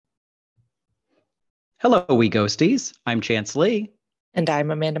Hello, we ghosties. I'm Chance Lee, And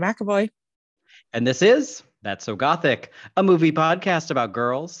I'm Amanda McAvoy. and this is That's So Gothic, a movie podcast about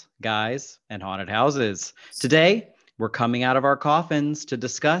girls, guys, and haunted houses. Today, we're coming out of our coffins to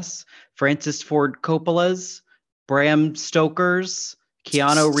discuss Francis Ford Coppola's, Bram Stoker's,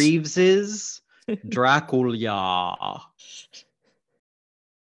 Keanu Reeves's Dracula.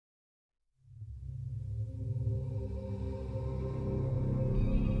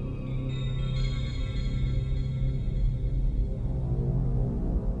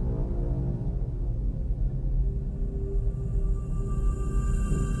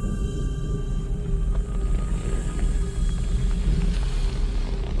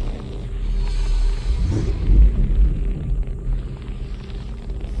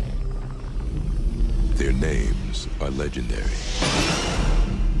 Their names are legendary.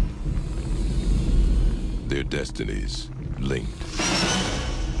 Their destinies linked.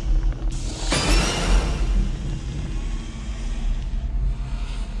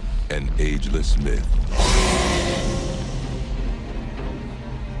 An ageless myth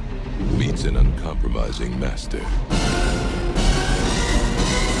meets an uncompromising master.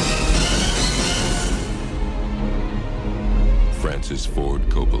 Francis Ford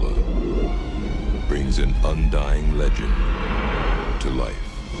Coppola brings an undying legend to life.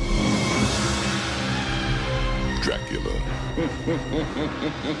 Dracula.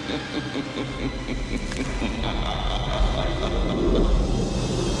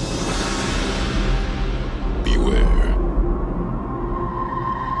 Beware.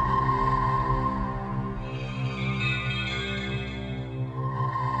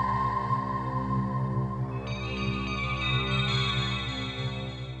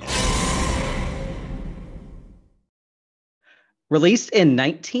 Released in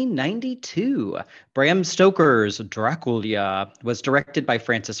 1992, Bram Stoker's Dracula was directed by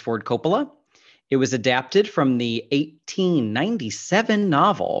Francis Ford Coppola. It was adapted from the 1897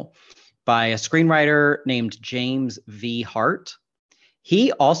 novel by a screenwriter named James V. Hart.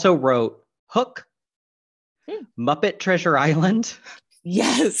 He also wrote Hook, Muppet Treasure Island,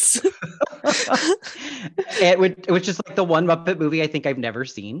 Yes. which is like the one Muppet movie I think I've never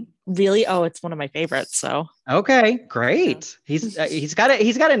seen. Really? Oh, it's one of my favorites. So Okay, great. He's got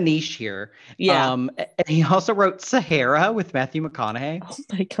a niche here. yeah. And he also wrote Sahara with Matthew McConaughey, Oh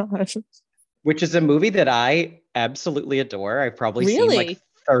my gosh. which is a movie that I absolutely adore. I've probably seen like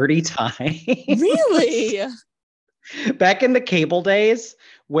Really? 30 times. Really? Back in the cable days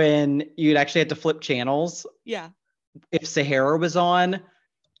when you'd actually had to flip channels, Yeah. if Sahara was on,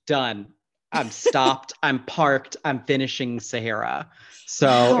 done. I'm stopped. I'm parked. I'm finishing Sahara.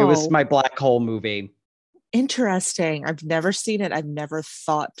 So it was Wow. my black hole movie. Interesting. I've never seen it. I've never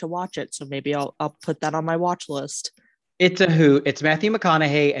thought to watch it. So maybe I'll put that on my watch list. It's a hoot. It's Matthew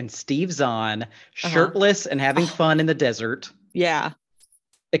McConaughey and Steve Zahn, Uh-huh. shirtless and having Oh, fun in the desert. yeah.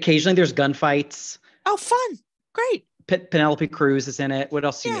 Occasionally there's gunfights. Oh, fun. Great. Penelope Cruz is in it. What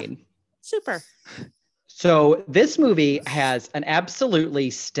else do you Yeah. need? Super. So this movie has an absolutely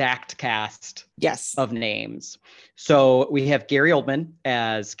stacked cast Yes. of names. So we have Gary Oldman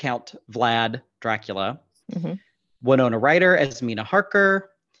as Count Vlad Dracula, Mm-hmm. Winona Ryder as Mina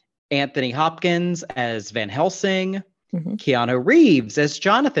Harker, Anthony Hopkins as Van Helsing, Mm-hmm. Keanu Reeves as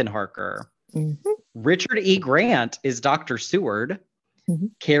Jonathan Harker, Mm-hmm. Richard E. Grant is Dr. Seward, Mm-hmm.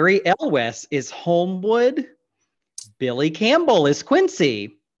 Carrie Elwes is Holmwood, Billy Campbell is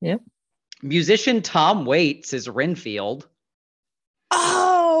Quincy, Yep. musician Tom Waits is Renfield.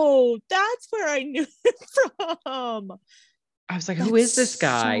 Oh, that's where I knew it from. I was like, who is this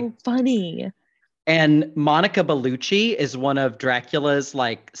guy? So funny. And Monica Bellucci is one of Dracula's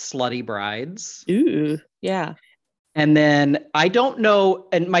like slutty brides. Ooh, yeah. And then I don't know.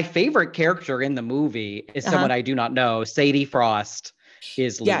 And my favorite character in the movie is someone I do not know. Sadie Frost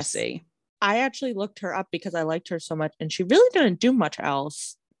is Yes. Lucy. I actually looked her up because I liked her so much, and she really didn't do much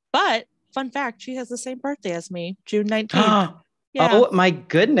else. But fun fact, she has the same birthday as me, June 19th. Yeah. Oh my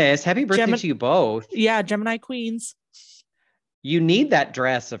goodness. Happy birthday to you both. Yeah, Gemini Queens. You need that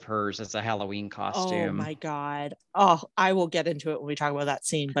dress of hers as a Halloween Oh costume. my God. Oh, I will get into it when we talk about that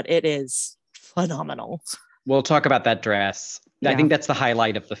scene, but it is phenomenal. We'll talk about that dress. I Yeah. think that's the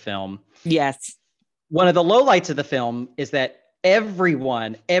highlight of the film. Yes. One of the lowlights of the film is that every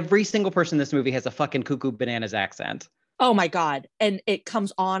single person in this movie has a fucking cuckoo bananas accent. Oh my God. And it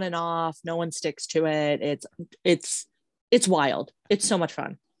comes on and off. No one sticks to it. It's wild. It's so much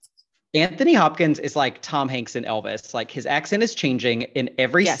fun. Anthony Hopkins is like Tom Hanks and Elvis. Like his accent is changing in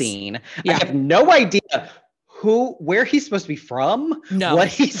every Yes. scene. Yeah. I have no idea where he's supposed to be from, No. what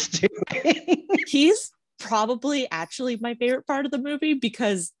he's doing. He's probably actually my favorite part of the movie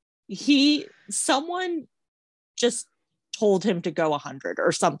because someone just told him to go 100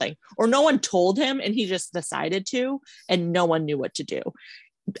 or something, or no one told him and he just decided to, and no one knew what to do.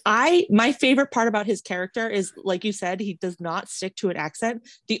 My favorite part about his character is, like you said, he does not stick to an accent.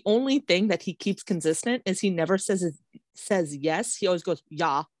 The only thing that he keeps consistent is he never says yes. He always goes,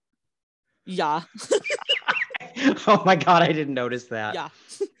 yeah. Oh my God, I didn't notice that.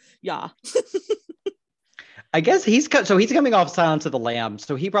 Yeah. I guess he's coming off Silence of the Lambs,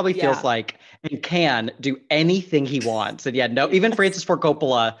 so he probably feels like and can do anything he wants. And even Francis Ford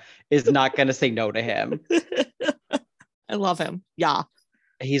Coppola is not going to say no to him. I love him. Yeah.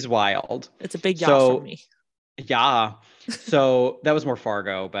 He's wild. It's a big from me. Yeah. So that was more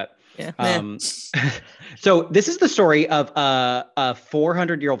Fargo, but yeah. So this is the story of a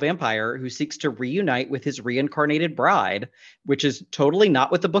 400-year-old vampire who seeks to reunite with his reincarnated bride, which is totally not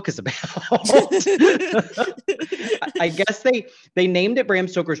what the book is about. I guess they named it Bram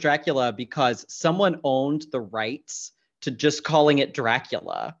Stoker's Dracula because someone owned the rights to just calling it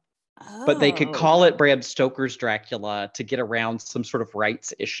Dracula. But they could call it Bram Stoker's Dracula to get around some sort of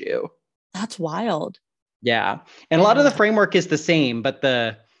rights issue. That's wild. Yeah. And a lot of the framework is the same, but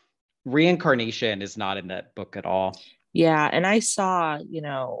the reincarnation is not in that book at all. Yeah. And I saw,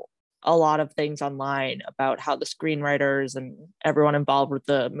 a lot of things online about how the screenwriters and everyone involved with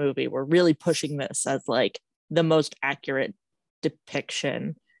the movie were really pushing this as like the most accurate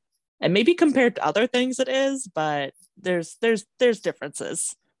depiction. And maybe compared to other things it is, but there's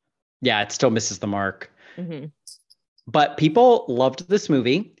differences. Yeah, it still misses the mark. Mm-hmm. But people loved this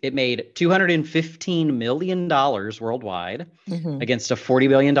movie. It made $215 million worldwide against a $40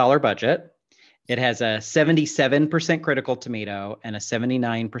 billion budget. It has a 77% critical tomato and a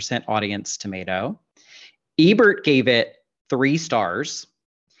 79% audience tomato. Ebert gave it 3 stars.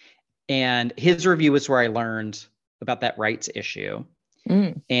 And his review is where I learned about that rights issue.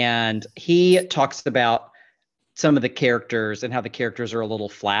 And he talks about some of the characters and how the characters are a little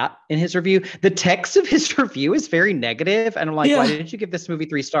flat in his review. The text of his review is very negative, and I'm like, why didn't you give this movie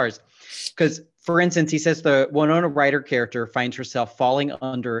 3 stars? Because, for instance, he says the Winona Ryder character finds herself falling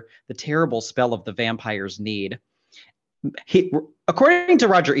under the terrible spell of the vampire's need. According to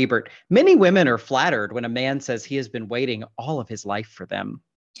Roger Ebert, many women are flattered when a man says he has been waiting all of his life for them.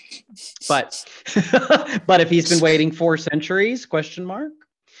 But if he's been waiting 4 centuries, ?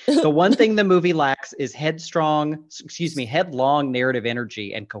 The one thing the movie lacks is headlong narrative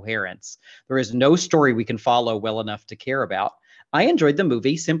energy and coherence. There is no story we can follow well enough to care about. I enjoyed the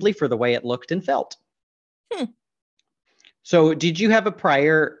movie simply for the way it looked and felt. So did you have a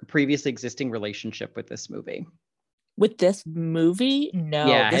previous existing relationship with this movie? With this movie? No.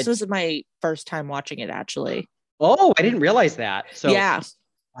 Yeah, this was my first time watching it, actually. Oh, I didn't realize that. So yeah.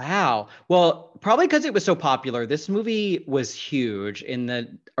 Wow. Well, probably because it was so popular. This movie was huge in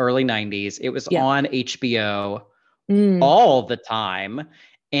the early 90s. It was on HBO all the time.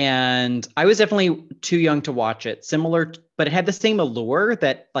 And I was definitely too young to watch it. But it had the same allure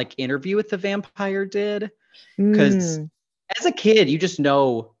that like Interview with the Vampire did. Because as a kid, you just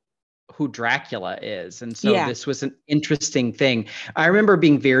know who Dracula is. And so this was an interesting thing. I remember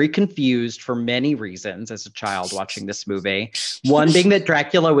being very confused for many reasons as a child watching this movie. One being that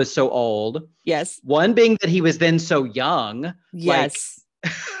Dracula was so old. Yes. One being that he was then so young. Yes.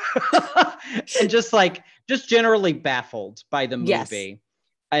 And just generally baffled by the movie. Yes.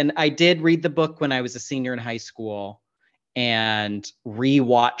 And I did read the book when I was a senior in high school and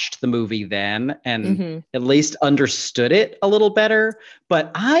rewatched the movie then and at least understood it a little better.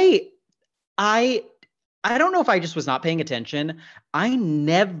 But I don't know if I just was not paying attention. I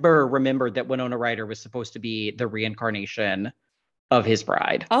never remembered that Winona Ryder was supposed to be the reincarnation of his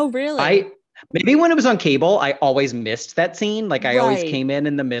bride. Oh, really? Maybe when it was on cable, I always missed that scene. Like I always came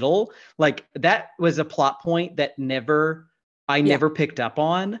in the middle. Like that was a plot point that I never picked up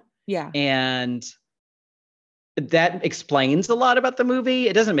on. Yeah. And that explains a lot about the movie.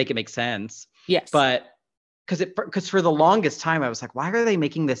 It doesn't make it make sense. Yes. But because for the longest time I was like, why are they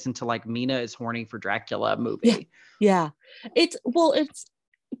making this into like Mina is horny for Dracula movie? Yeah. It's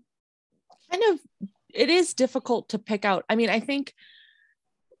kind of, it is difficult to pick out. I mean, I think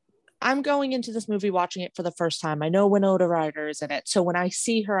I'm going into this movie watching it for the first time. I know Winona Ryder is in it. So when I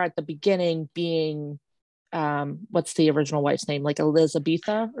see her at the beginning being what's the original wife's name? Like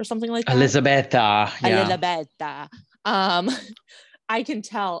Elizabetha or something like that? Elizabetha. Yeah. Elizabetha. I can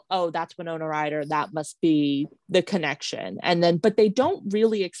tell, that's Winona Ryder. That must be the connection. And then, but they don't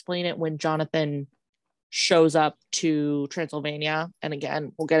really explain it when Jonathan shows up to Transylvania. And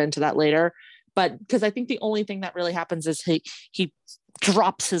again, we'll get into that later. But because I think the only thing that really happens is he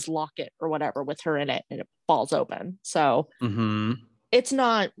drops his locket or whatever with her in it and it falls open. So It's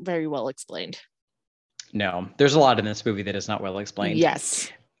not very well explained. No, there's a lot in this movie that is not well explained.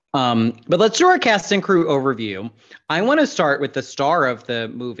 Yes. But let's do our cast and crew overview. I want to start with the star of the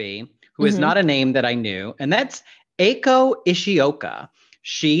movie, who is not a name that I knew, and that's Eiko Ishioka.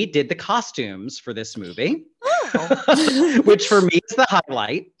 She did the costumes for this movie, which for me is the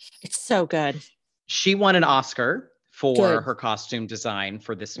highlight. It's so good. She won an Oscar for her costume design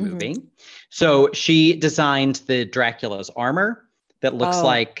for this movie. So she designed the Dracula's armor that looks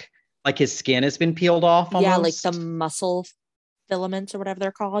like his skin has been peeled off almost. Yeah, like the muscle filaments or whatever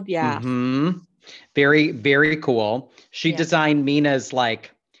they're called. Yeah. Very, very cool. She designed Mina's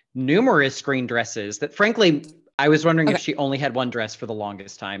like numerous screen dresses that frankly, I was wondering if she only had one dress for the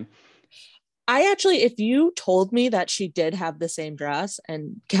longest time. I actually, if you told me that she did have the same dress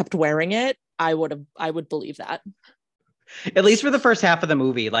and kept wearing it, I would believe that. At least for the first half of the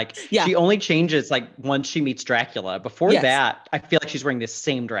movie. Like she only changes like once she meets Dracula. Before that, I feel like she's wearing this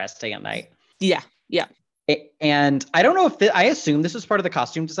same dress day and night. Yeah. Yeah. And I don't know if I assume this was part of the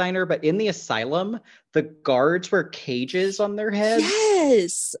costume designer, but in the asylum, the guards wear cages on their heads.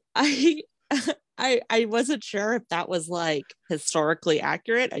 Yes. I wasn't sure if that was like historically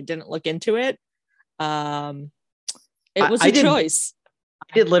accurate. I didn't look into it. It was a choice.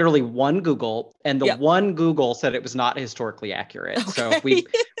 I did literally one Google, and the one Google said it was not historically accurate. Okay. So if we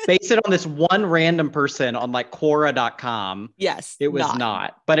base it on this one random person on like Quora.com, yes, it was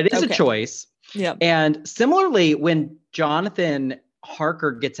not. But it is a choice. Yeah. And similarly, when Jonathan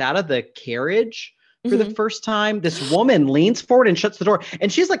Harker gets out of the carriage for the first time, this woman leans forward and shuts the door,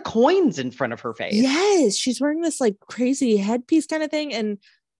 and she's like coins in front of her face. Yes, she's wearing this like crazy headpiece kind of thing, and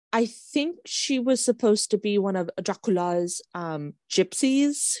I think she was supposed to be one of Dracula's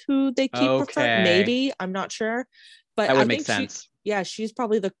gypsies who they keep referring. Maybe, I'm not sure, but that would make sense. She's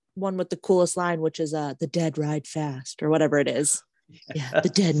probably the one with the coolest line, which is "the dead ride fast" or whatever it is. Yes. Yeah, the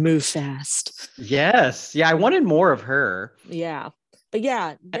dead move fast. Yes, yeah, I wanted more of her. Yeah. But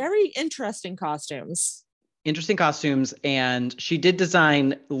yeah, very interesting costumes. Interesting costumes. And she did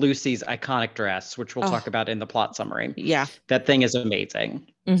design Lucy's iconic dress, which we'll talk about in the plot summary. Yeah. That thing is amazing.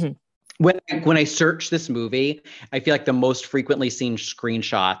 When I search this movie, I feel like the most frequently seen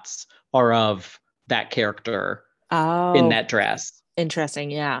screenshots are of that character in that dress.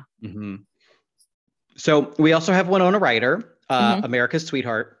 Interesting. Yeah. So we also have Winona Ryder, America's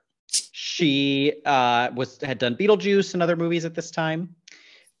sweetheart. She had done Beetlejuice and other movies at this time.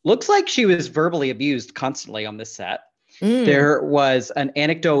 Looks like she was verbally abused constantly on this set. There was an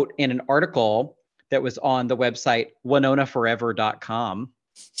anecdote in an article that was on the website winonaforever.com.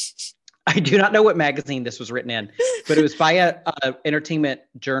 I do not know what magazine this was written in, but it was by a entertainment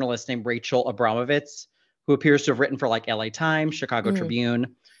journalist named Rachel Abramovitz, who appears to have written for like LA Times, Chicago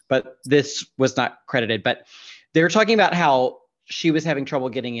Tribune, but this was not credited. But they were talking about how she was having trouble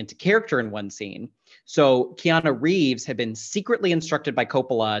getting into character in one scene. So Keanu Reeves had been secretly instructed by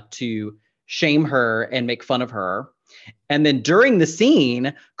Coppola to shame her and make fun of her. And then during the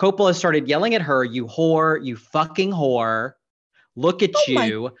scene, Coppola started yelling at her, "You whore, you fucking whore. Look at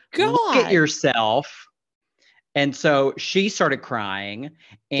you. Look at yourself." And so she started crying,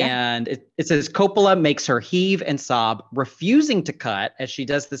 and it says Coppola makes her heave and sob, refusing to cut as she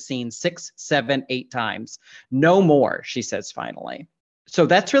does the scene 6, 7, 8 times. "No more," she says finally. So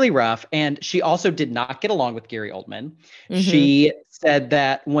that's really rough. And she also did not get along with Gary Oldman. She said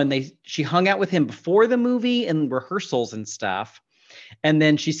that when she hung out with him before the movie and rehearsals and stuff. And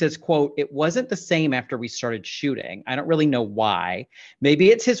then she says, quote, "It wasn't the same after we started shooting. I don't really know why.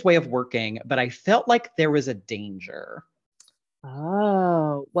 Maybe it's his way of working, but I felt like there was a danger."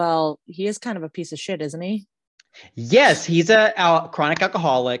 Oh, well, he is kind of a piece of shit, isn't he? Yes, he's a chronic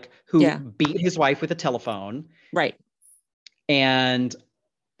alcoholic who beat his wife with a telephone. Right. And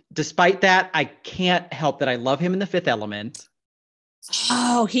despite that, I can't help that I love him in The Fifth Element.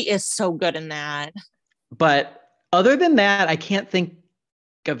 Oh, he is so good in that. But other than that, I can't think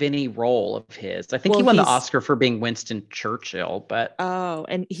of any role of his. I think he won the Oscar for being Winston Churchill, but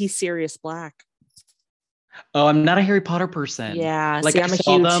and he's Sirius Black. Oh, I'm not a Harry Potter person. Yeah, like I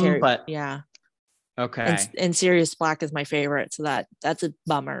saw them, but yeah. Okay. And Sirius Black is my favorite, so that's a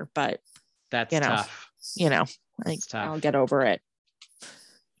bummer, but that's tough. I'll get over it.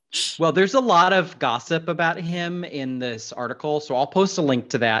 Well, there's a lot of gossip about him in this article, so I'll post a link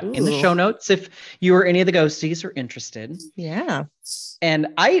to that in the show notes if you or any of the ghosties are interested. Yeah. And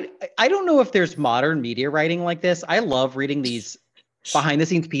I don't know if there's modern media writing like this. I love reading these behind the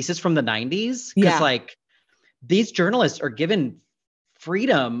scenes pieces from the 90s because like these journalists are given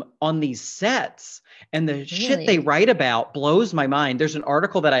freedom on these sets, and the shit Really? they write about blows my mind. There's an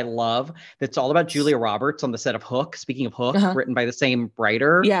article that I love that's all about Julia Roberts on the set of Hook. Speaking of Hook, Uh-huh. written by the same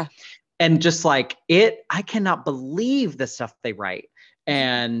writer. Yeah. And just like it, I cannot believe the stuff they write.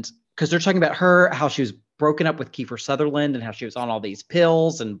 And because they're talking about her, how she was broken up with Kiefer Sutherland and how she was on all these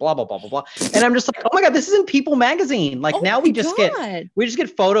pills and blah, blah, blah, blah, blah. And I'm just like, oh my God, this is in People magazine. Like now we just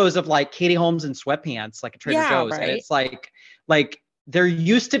get photos of like Katie Holmes in sweatpants, like at Trader Joe's. Right. And it's like there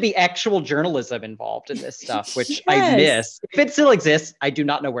used to be actual journalism involved in this stuff, which I miss. If it still exists, I do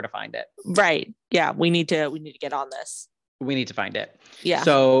not know where to find it. Right. Yeah. We need to get on this. We need to find it. Yeah.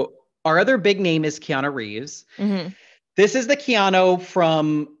 So our other big name is Keanu Reeves. Mm-hmm. This is the Keanu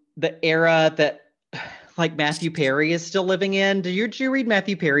from the era that like Matthew Perry is still living in. Did you read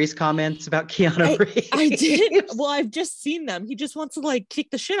Matthew Perry's comments about Keanu Reeves? I did. Well, I've just seen them. He just wants to like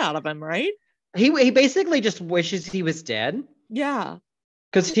kick the shit out of him, right? He basically just wishes he was dead. Yeah.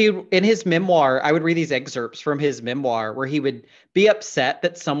 Because in his memoir, I would read these excerpts from his memoir where he would be upset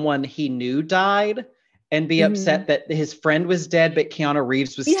that someone he knew died and be upset that his friend was dead, but Keanu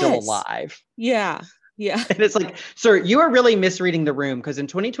Reeves was still alive. Yeah. Yeah. And it's like, sir, you are really misreading the room, because in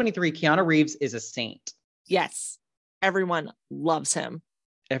 2023, Keanu Reeves is a saint. Yes. Everyone loves him.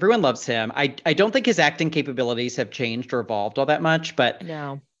 Everyone loves him. I don't think his acting capabilities have changed or evolved all that much, but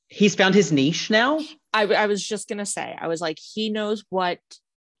no, he's found his niche now. I was just going to say, I was like, he knows what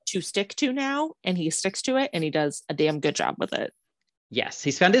to stick to now, and he sticks to it, and he does a damn good job with it. Yes.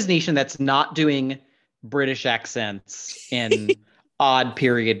 He's found his niche, and that's not doing British accents in odd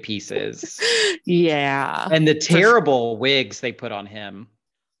period pieces. Yeah. And the terrible wigs they put on him.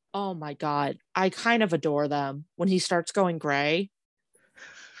 Oh my God. I kind of adore them. When he starts going gray,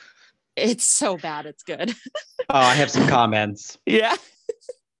 it's so bad. It's good. Oh, I have some comments. Yeah.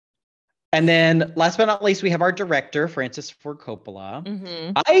 And then last but not least, we have our director, Francis Ford Coppola.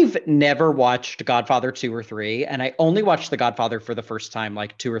 Mm-hmm. I've never watched Godfather 2 or 3, and I only watched The Godfather for the first time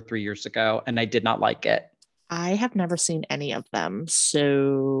like 2 or 3 years ago, and I did not like it. I have never seen any of them,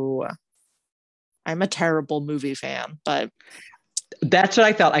 so I'm a terrible movie fan, but that's what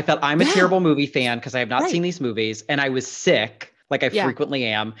I felt. I felt I'm a terrible movie fan because I have not seen these movies, and I was sick, like I frequently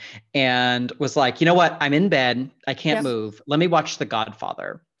am, and was like, you know what? I'm in bed. I can't move. Let me watch The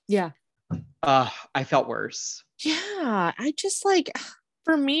Godfather. Yeah. I felt worse. Yeah. I just like,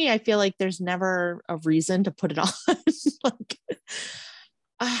 for me, I feel like there's never a reason to put it on. Like,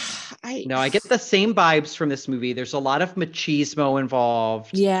 I get the same vibes from this movie. There's a lot of machismo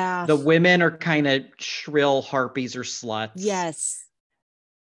involved. Yeah. The women are kind of shrill harpies or sluts. Yes.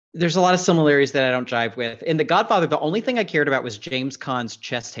 There's a lot of similarities that I don't jive with. In The Godfather, the only thing I cared about was James Caan's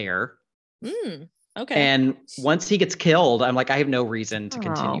chest hair. Okay. And once he gets killed, I'm like, I have no reason to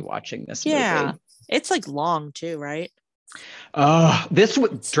continue watching this movie. It's like long too, right?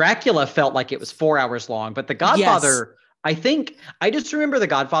 Dracula felt like it was 4 hours long, but The Godfather, I think I just remember The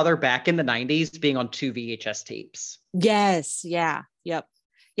Godfather back in the 90s being on 2 VHS tapes. Yes. Yeah. Yep.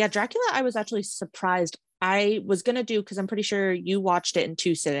 Yeah. Dracula, I was actually surprised. I was going to do, because I'm pretty sure you watched it in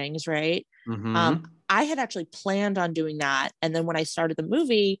 2 sittings, right? Mm-hmm. I had actually planned on doing that. And then when I started the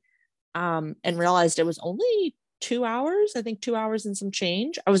movie and realized it was only 2 hours, I think 2 hours and some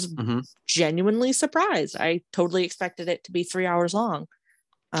change, I was genuinely surprised. I totally expected it to be 3 hours long.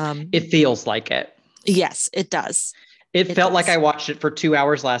 It feels like it. Yes, it does. It felt like I watched it for 2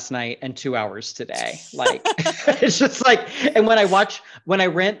 hours last night and 2 hours today. Like, it's just like, and when I check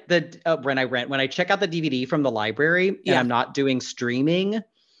out the DVD from the library and I'm not doing streaming,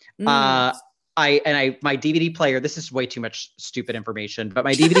 my DVD player, this is way too much stupid information, but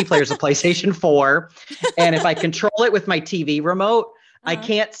my DVD player is a PlayStation 4. And if I control it with my TV remote, I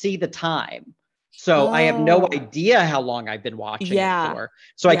can't see the time. So I have no idea how long I've been watching it for.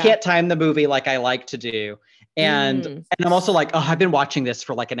 So I can't time the movie like I like to do. And I'm also like, I've been watching this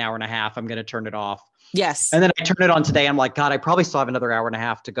for like an hour and a half. I'm going to turn it off. Yes. And then I turn it on today. I'm like, God, I probably still have another hour and a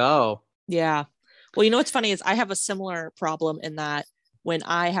half to go. Yeah. Well, you know, what's funny is I have a similar problem in that when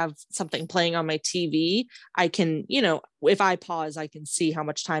I have something playing on my TV, I can, if I pause, I can see how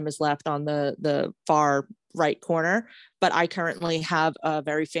much time is left on the far right corner. But I currently have a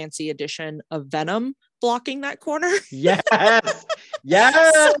very fancy edition of Venom blocking that corner. Yes.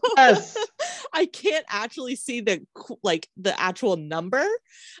 Yes. So I can't actually see the actual number.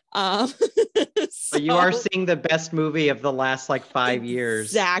 So you are seeing the best movie of the last 5 years.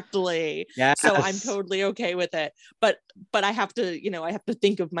 Exactly. Yes. So I'm totally okay with it. But I have to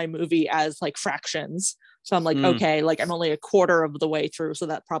think of my movie as fractions. So I'm like, okay, I'm only a quarter of the way through. So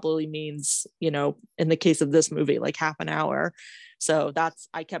that probably means, in the case of this movie, half an hour. So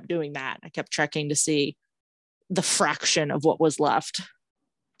I kept doing that. I kept checking to see the fraction of what was left.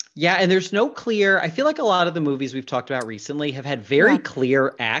 Yeah, and there's no clear, I feel like a lot of the movies we've talked about recently have had very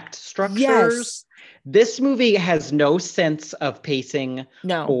clear act structures. Yes. This movie has no sense of pacing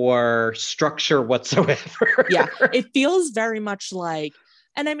or structure whatsoever. Yeah, it feels very much like,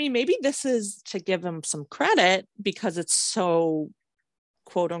 and I mean, maybe this is to give him some credit because it's so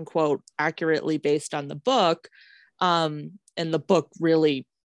quote unquote accurately based on the book. And the book really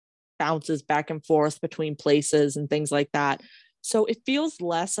bounces back and forth between places and things like that. So it feels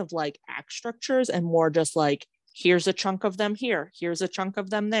less of like act structures and more just like, here's a chunk of them here, here's a chunk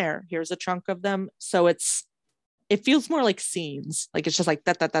of them there, here's a chunk of them. So it feels more like scenes. Like it's just like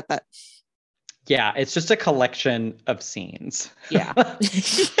that. Yeah, it's just a collection of scenes. Yeah.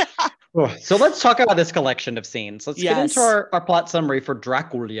 So let's talk about this collection of scenes. Let's get into our plot summary for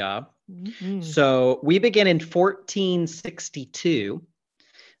Dracula. Mm-hmm. So we begin in 1462.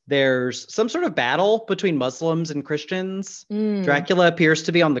 There's some sort of battle between Muslims and Christians. Dracula appears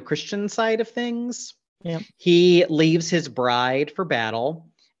to be on the Christian side of things. Yep. He leaves his bride for battle,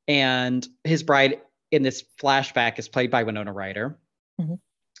 and his bride in this flashback is played by Winona Ryder. Mm-hmm.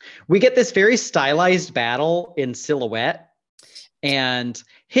 We get this very stylized battle in silhouette, and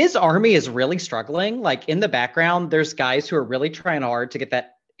his army is really struggling. Like in the background, there's guys who are really trying hard to get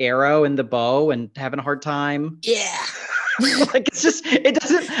that arrow and the bow and having a hard time. Yeah. Like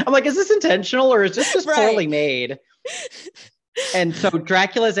I'm like, is this intentional or is this just poorly made? And so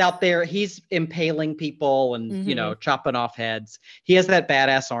Dracula's out there, he's impaling people and, chopping off heads. He has that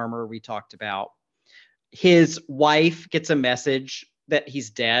badass armor we talked about. His wife gets a message that he's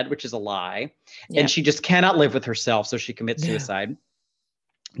dead, which is a lie. And she just cannot live with herself. So she commits suicide.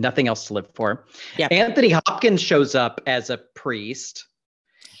 Nothing else to live for. Yep. Anthony Hopkins shows up as a priest.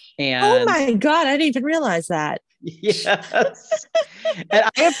 And oh my God, I didn't even realize that. Yes. And I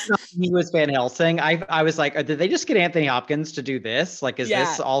have he was Van Helsing. I was like, did they just get Anthony Hopkins to do this? Like, is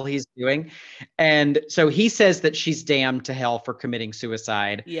this all he's doing? And so he says that she's damned to hell for committing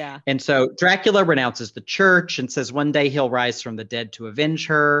suicide. Yeah. And so Dracula renounces the church and says one day he'll rise from the dead to avenge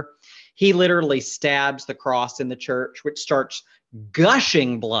her. He literally stabs the cross in the church, which starts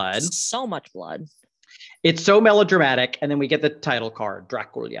gushing blood. So much blood. It's so melodramatic. And then we get the title card,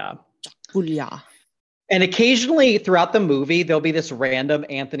 Dracula. Dracula. And occasionally throughout the movie, there'll be this random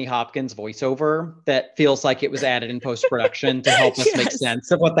Anthony Hopkins voiceover that feels like it was added in post-production to help us make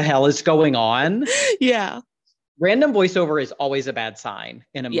sense of what the hell is going on. Yeah. Random voiceover is always a bad sign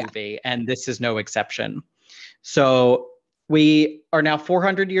in a movie, and this is no exception. So we are now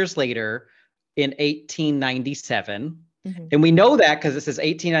 400 years later in 1897. Mm-hmm. And we know that because it says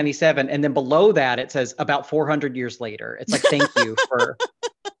 1897. And then below that, it says about 400 years later. It's like, thank you for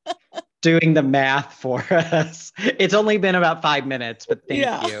doing the math for us. It's only been about 5 minutes, but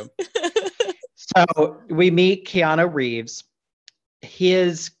thank you. So we meet Keanu Reeves.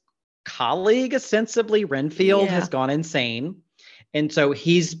 His colleague, ostensibly Renfield, has gone insane. And so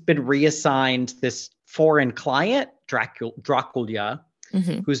he's been reassigned this foreign client, Dracula,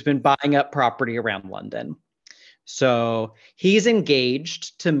 who's been buying up property around London. So he's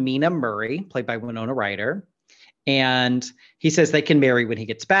engaged to Mina Murray, played by Winona Ryder. And he says they can marry when he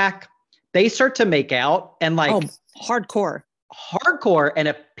gets back. They start to make out and hardcore. And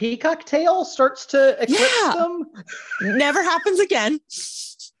a peacock tail starts to eclipse them. Never happens again.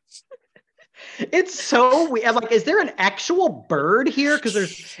 It's so weird. I'm like, is there an actual bird here? Because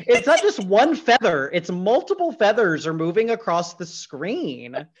it's not just one feather. It's multiple feathers are moving across the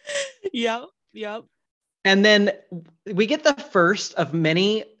screen. Yep. And then we get the first of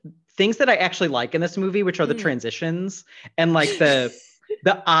many things that I actually like in this movie, which are the transitions and like the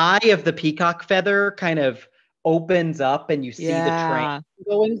eye of the peacock feather kind of opens up and you see the train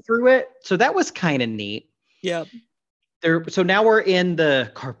going through it. So that was kind of neat. Yep. So now we're in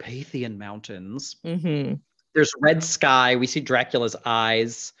the Carpathian Mountains. Mm-hmm. There's red sky. We see Dracula's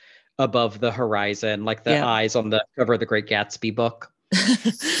eyes above the horizon, like the eyes on the cover of the Great Gatsby book.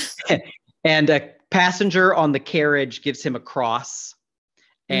 And a passenger on the carriage gives him a cross.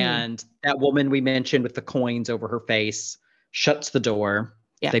 And that woman we mentioned with the coins over her face shuts the door.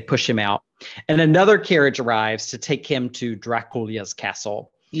 Yeah. They push him out. And another carriage arrives to take him to Dracula's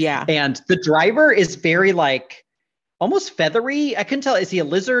castle. Yeah. And the driver is very almost feathery. I couldn't tell. Is he a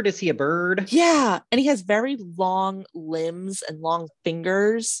lizard? Is he a bird? Yeah. And he has very long limbs and long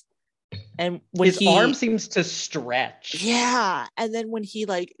fingers. And when his arm seems to stretch. Yeah. And then when he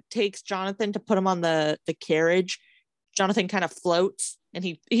takes Jonathan to put him on the carriage, Jonathan kind of floats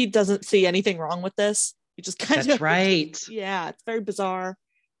and he doesn't see anything wrong with this. He just kind of. That's right. Yeah. It's very bizarre.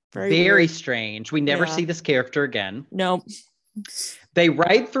 Very strange. We never see this character again. No. They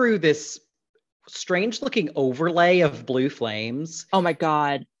ride through this strange looking overlay of blue flames. Oh my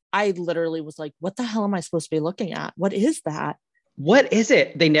God. I literally was like, what the hell am I supposed to be looking at? What is that? What is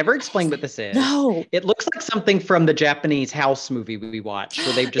it? They never explain what this is. No. It looks like something from the Japanese House movie we watched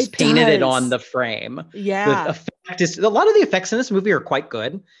where they've just It painted it does. on the frame. Yeah. The effect is, a lot of the effects in this movie are quite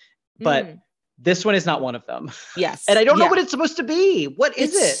good, but this one is not one of them. Yes. And I don't know Yeah. what it's supposed to be. What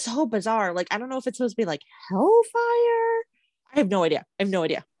is It's it? so bizarre. Like, I don't know if it's supposed to be like hellfire. I have no idea.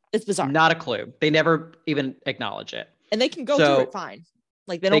 It's bizarre. Not a clue. They never even acknowledge it. And they can go through it fine.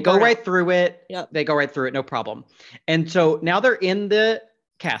 Like they go right out. through it. Yep. They go right through it, no problem. And so now they're in the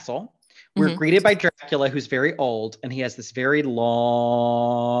castle. We're greeted by Dracula, who's very old, and he has this very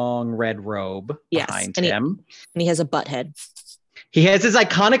long red robe behind him. And he has a butt head. He has his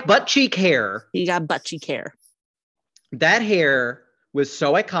iconic butt cheek hair. He got butt cheek hair. That hair was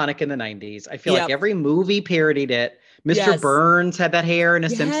so iconic in the 90s. I feel like every movie parodied it. Mr. Burns had that hair in a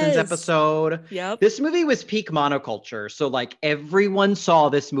Simpsons episode. Yep. This movie was peak monoculture. So like everyone saw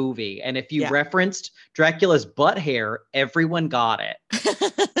this movie. And if you referenced Dracula's butt hair, everyone got it.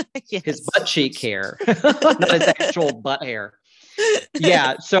 His butt cheek hair, not his actual butt hair.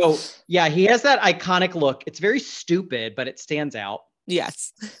 Yeah. So yeah, he has that iconic look. It's very stupid, but it stands out.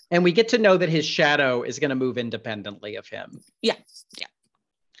 Yes. And we get to know that his shadow is going to move independently of him. Yeah. Yeah.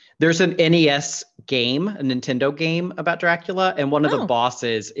 There's an NES game, a Nintendo game about Dracula, and one of the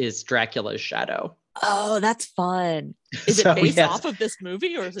bosses is Dracula's shadow. Oh, that's fun. Is it based off of this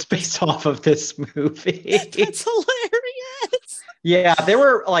movie, or is it based off of this movie? That's hilarious. Yeah, there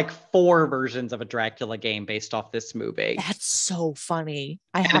were like 4 versions of a Dracula game based off this movie. That's so funny.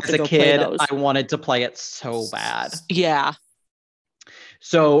 I have to go play those. I wanted to play it so bad. Yeah.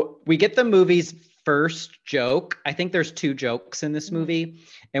 So we get the movie's first joke. I think there's 2 jokes in this movie.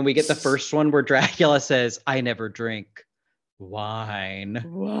 And we get the first one where Dracula says, "I never drink wine."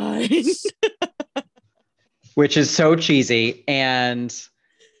 Wine. Which is so cheesy. And,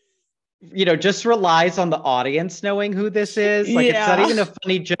 you know, just relies on the audience knowing who this is. Like, it's not even a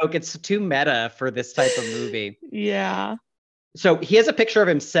funny joke. It's too meta for this type of movie. Yeah. So he has a picture of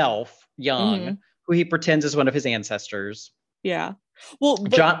himself, young, who he pretends is one of his ancestors. Yeah. Well,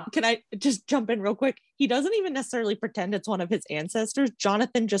 can I just jump in real quick? He doesn't even necessarily pretend it's one of his ancestors.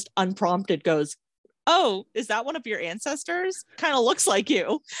 Jonathan just unprompted goes, "Oh, is that one of your ancestors? Kind of looks like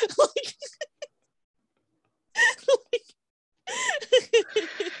you."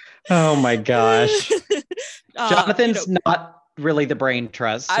 Oh my gosh. Jonathan's not really the brain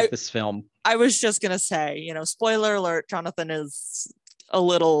trust of this film. I was just going to say, you know, spoiler alert, Jonathan is a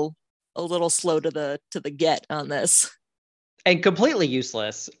little slow to the get on this. And completely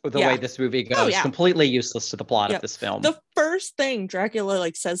useless the way this movie goes. Completely useless to the plot of this film. The first thing Dracula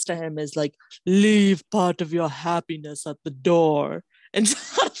says to him is like, "Leave part of your happiness at the door." And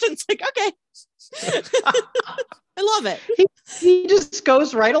Jonathan's like, "Okay." I love it. He just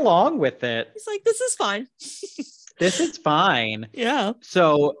goes right along with it. He's like, "This is fine." This is fine. Yeah.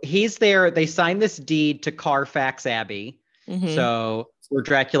 So he's there. They sign this deed to Carfax Abbey. So where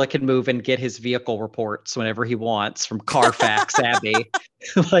Dracula can move and get his vehicle reports whenever he wants from Carfax Abbey.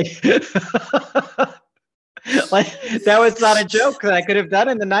 like that was not a joke that I could have done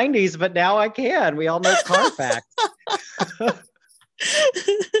in the 90s, but now I can. We all know Carfax.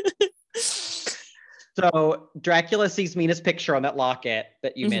 So Dracula sees Mina's picture on that locket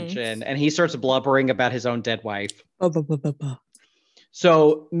that you mentioned, and he starts blubbering about his own dead wife.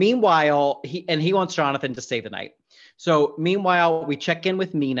 So meanwhile, he wants Jonathan to stay the night. So meanwhile, we check in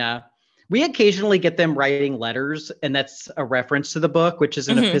with Mina. We occasionally get them writing letters, and that's a reference to the book, which is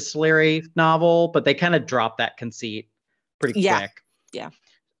an epistolary novel, but they kind of drop that conceit pretty quick. Yeah.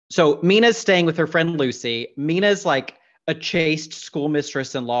 So Mina's staying with her friend Lucy. Mina's like a chaste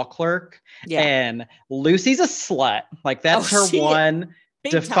schoolmistress and law clerk. Yeah. And Lucy's a slut. Like that's her one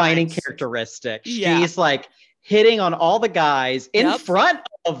defining characteristic. She's like hitting on all the guys in front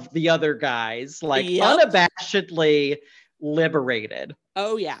of the other guys, like unabashedly liberated.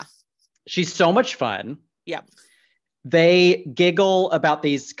 Oh yeah. She's so much fun. Yep. They giggle about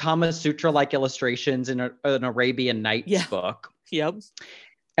these Kama Sutra-like illustrations in an Arabian Nights book. Yep.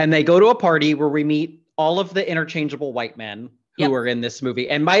 And they go to a party where we meet all of the interchangeable white men who are in this movie,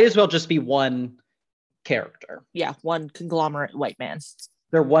 and might as well just be one character. Yeah, one conglomerate white man.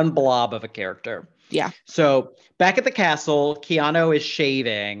 They're one blob of a character. Yeah. So back at the castle, Keanu is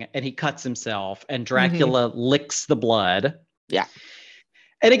shaving and he cuts himself, and Dracula licks the blood. Yeah.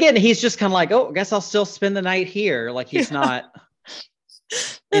 And again, he's just kind of like, oh, I guess I'll still spend the night here. Like he's not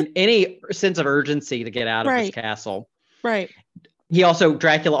in any sense of urgency to get out of this castle. Right.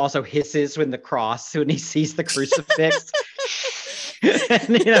 Dracula also hisses when he sees the crucifix.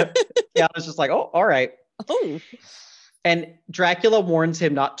 And, yeah, I was just like, oh, all right. Oh. And Dracula warns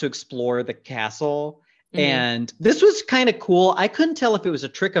him not to explore the castle. Mhm. And this was kind of cool. I couldn't tell if it was a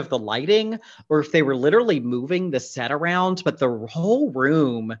trick of the lighting or if they were literally moving the set around, but the whole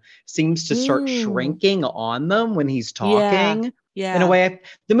room seems to start shrinking on them when he's talking. Yeah. In a way,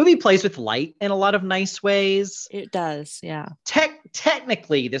 the movie plays with light in a lot of nice ways. It does, yeah.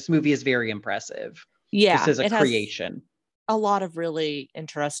 Technically, this movie is very impressive. Yeah. Just as a creation. A lot of really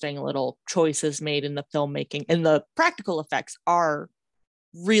interesting little choices made in the filmmaking, and the practical effects are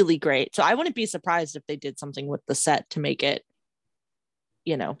really great. So I wouldn't be surprised if they did something with the set to make it,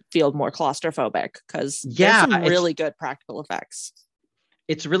 feel more claustrophobic, because there's some really good practical effects.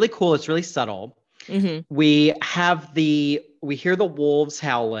 It's really cool. It's really subtle. Mm-hmm. We hear the wolves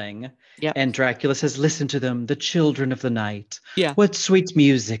howling. Yep. And Dracula says, listen to them, the children of the night. Yeah. What sweet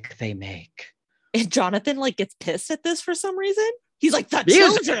music they make. And Jonathan gets pissed at this for some reason. He's like, the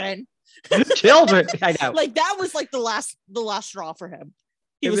children. The children. I know. That was the last straw for him.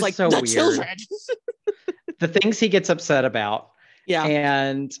 He was like, so the weird. children. The things he gets upset about. Yeah.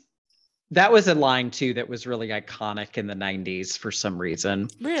 And that was a line too that was really iconic in the 90s for some reason.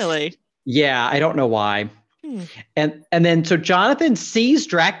 Really? Yeah, I don't know why. And then so Jonathan sees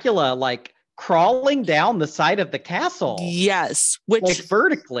Dracula crawling down the side of the castle. Yes, which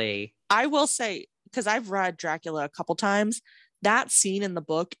vertically. I will say, because I've read Dracula a couple times, that scene in the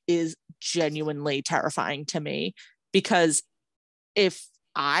book is genuinely terrifying to me, because if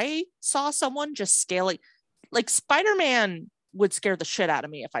I saw someone just scaling, Spider-Man would scare the shit out of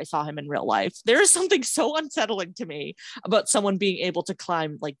me if I saw him in real life. There is something so unsettling to me about someone being able to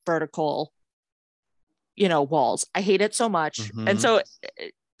climb vertical, walls. I hate it so much. Mm-hmm. And so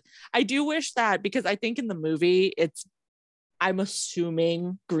I do wish that, because I think in the movie I'm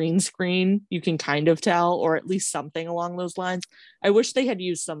assuming green screen, you can kind of tell, or at least something along those lines. I wish they had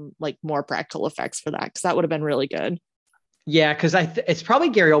used some like more practical effects for that, because that would have been really good. Yeah, because it's probably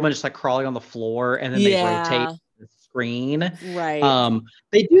Gary Oldman just like crawling on the floor and then they rotate the screen. Right.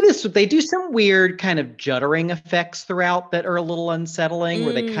 They do this. They do some weird kind of juddering effects throughout that are a little unsettling,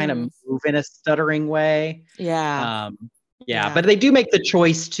 where they kind of move in a stuttering way. Yeah. Yeah, but they do make the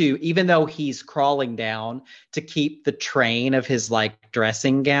choice to, even though he's crawling down, to keep the train of his like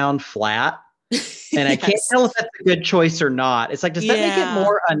dressing gown flat. And I can't tell if that's a good choice or not. It's like, does that make it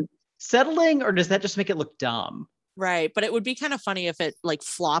more unsettling, or does that just make it look dumb? Right. But it would be kind of funny if it like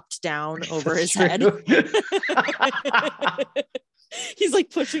flopped down over his head. He's like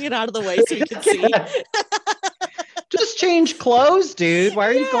pushing it out of the way so he can see. Just change clothes, dude. Why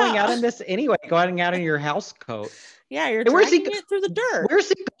are you going out in this anyway? Going out in your house coat. Yeah, you're dragging it through the dirt. Where's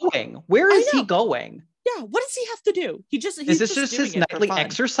he going? Where is he going? Yeah, what does he have to do? Is this just his nightly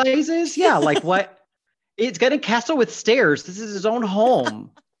exercises? Yeah, like what? It's got a castle with stairs. This is his own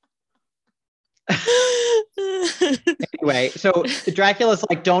home. Anyway, so Dracula's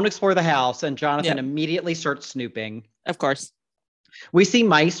like, don't explore the house, and Jonathan immediately starts snooping. Of course. We see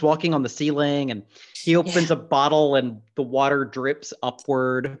mice walking on the ceiling, and he opens a bottle and the water drips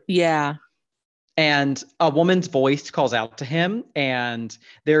upward. Yeah. And a woman's voice calls out to him, and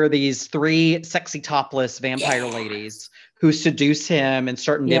there are these 3 sexy topless vampire ladies who seduce him and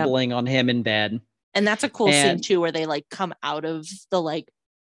start nibbling on him in bed. And that's a cool scene too, where they like come out of the like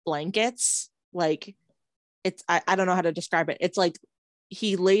blankets. Like it's, I don't know how to describe it. It's like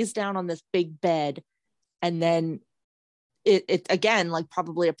he lays down on this big bed, and then it again, like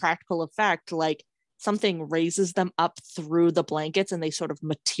probably a practical effect, like something raises them up through the blankets and they sort of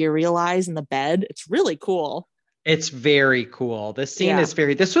materialize in the bed. It's really cool. It's very cool. This scene is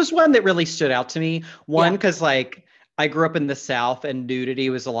this was one that really stood out to me. One, because like I grew up in the South and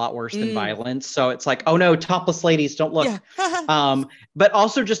nudity was a lot worse than violence. So it's like, oh no, topless ladies, don't look. Yeah. But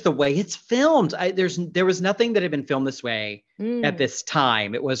also just the way it's filmed. There was nothing that had been filmed this way at this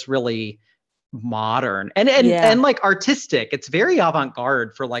time. It was really modern and like artistic. It's very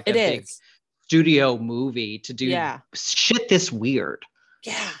avant-garde for like a big studio movie to do shit this weird.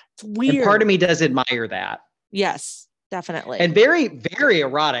 Yeah, it's weird. And part of me does admire that. Yes, definitely. And very, very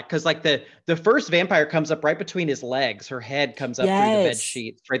erotic, because like the first vampire comes up right between his legs. Her head comes up through the bed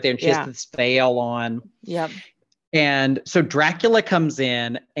sheets right there, and she has this veil on. Yep. And so Dracula comes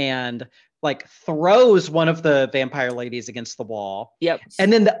in and like throws one of the vampire ladies against the wall. Yep.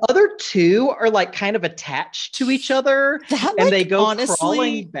 And then the other 2 are like kind of attached to each other, and they go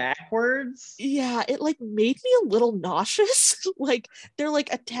crawling backwards. Yeah, it like made me a little nauseous. Like they're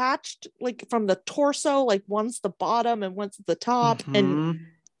like attached like from the torso, like one's the bottom and one's the top. And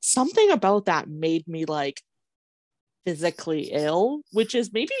something about that made me like physically ill, which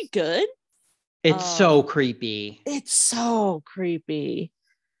is maybe good. It's so creepy. It's so creepy.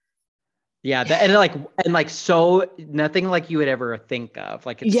 Yeah, and so nothing like you would ever think of.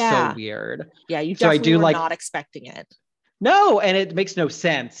 Like it's so weird. Yeah, you So I definitely do were like not expecting it. no, and it makes no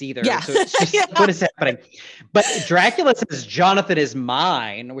sense either. Yeah. So it's just what is happening? But Dracula says Jonathan is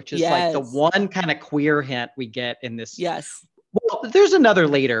mine, which is like the one kind of queer hint we get in this. Yes. Well, there's another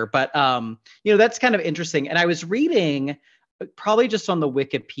later, but that's kind of interesting. And I was reading probably just on the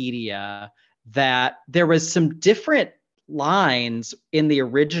Wikipedia that there was some different lines in the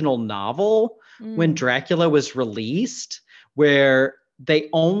original novel when Dracula was released where they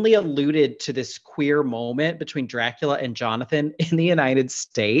only alluded to this queer moment between Dracula and Jonathan in the United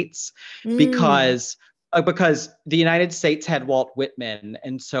States because the United States had Walt Whitman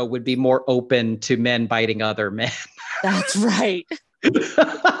and so would be more open to men biting other men. That's right.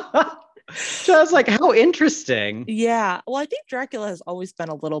 So I was like, how interesting. Yeah. Well, I think Dracula has always been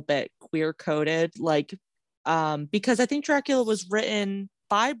a little bit queer coded, like, because I think Dracula was written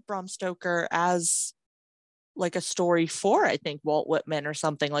by Bram Stoker as like a story for, I think, Walt Whitman or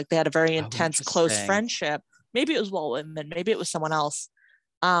something. Like they had a very intense, close friendship. Maybe it was Walt Whitman, maybe it was someone else.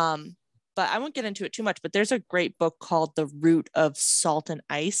 But I won't get into it too much. But there's a great book called The Root of Salt and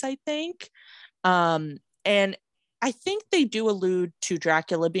Ice, I think. And I think they do allude to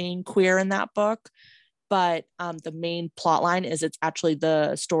Dracula being queer in that book, but the main plot line is it's actually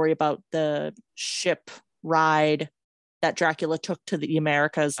the story about the ship ride that Dracula took to the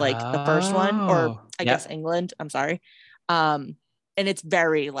Americas, like the first one, or I guess England. I'm sorry. And it's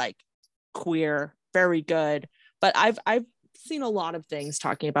very like queer, very good. But I've seen a lot of things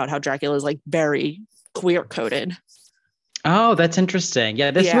talking about how Dracula is like very queer coded. Oh, that's interesting. Yeah,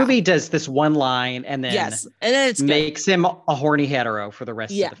 this movie does this one line and then it makes him a horny hetero for the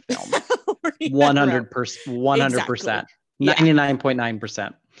rest of the film. 100%, 100%,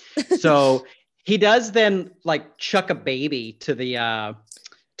 99.9%. So he does then like chuck a baby to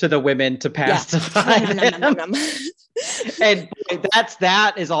the women to pacify them. And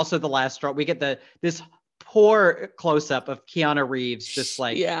that is also the last straw. We get this poor close up of Keanu Reeves just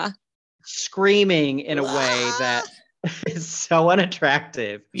like screaming in a way that is so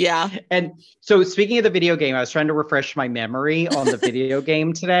unattractive. Yeah. And so speaking of the video game, I was trying to refresh my memory on the video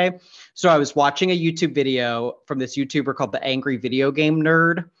game today. So I was watching a YouTube video from this YouTuber called the Angry Video Game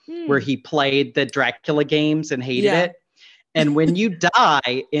Nerd, where he played the Dracula games and hated it. And when you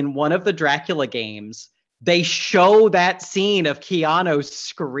die in one of the Dracula games, they show that scene of Keanu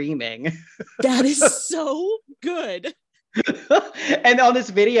screaming. That is so good. And on this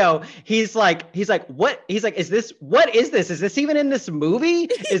video, he's like, what? He's like, what is this? Is this even in this movie?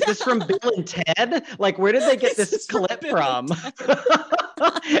 Is this from Bill and Ted? Like, where did they get this clip from?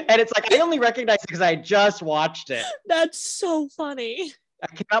 And it's like, I only recognize it because I just watched it. That's so funny. I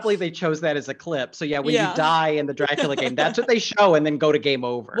cannot believe they chose that as a clip. So when you die in the Dracula game, that's what they show and then go to game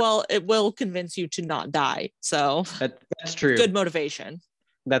over. Well, it will convince you to not die. So that's true. Good motivation.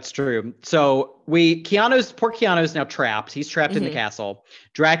 That's true. So Keanu's now trapped. He's trapped in the castle.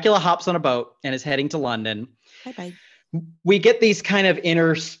 Dracula hops on a boat and is heading to London. Bye-bye. We get these kind of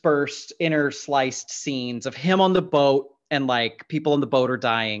intersliced scenes of him on the boat and like people on the boat are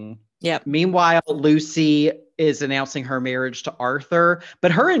dying. Yep. Meanwhile, Lucy is announcing her marriage to Arthur,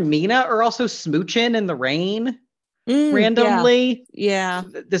 but her and Mina are also smooching in the rain randomly. Yeah.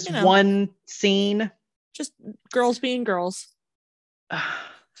 This one scene. Just girls being girls.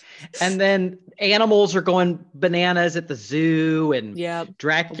 And then animals are going bananas at the zoo, and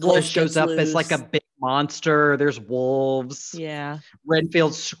Dracula shows up as like a big monster. There's wolves. Yeah.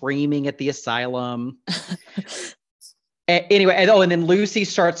 Renfield's screaming at the asylum. Anyway, and then Lucy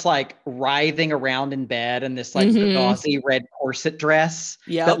starts like writhing around in bed in this like gauzy red corset dress.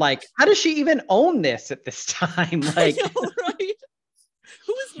 Yeah. But like, how does she even own this at this time? Like, I know, right?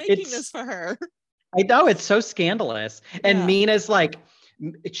 Who is making this for her? I know, it's so scandalous. And Mina's like,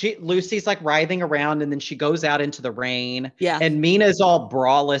 Lucy's like writhing around, and then she goes out into the rain. Yeah. And Mina's all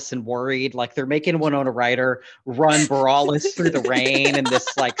braless and worried. Like they're making Winona Ryder run braless through the rain in this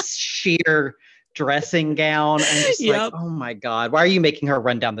like sheer dressing gown. I'm just like, oh my God, why are you making her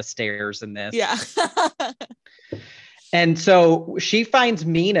run down the stairs in this? Yeah. And so she finds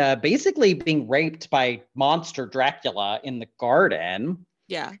Mina basically being raped by monster Dracula in the garden.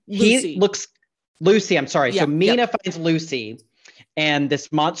 Yeah. Lucy, I'm sorry. So Mina finds Lucy, and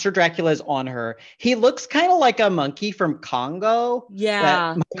this monster Dracula is on her. He looks kind of like a monkey from Congo. Yeah.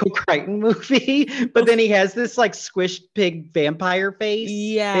 That Michael Crichton movie. But then he has this like squished pig vampire face.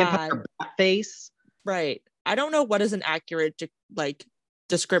 Yeah. Vampire bat face. Right. I don't know what is an accurate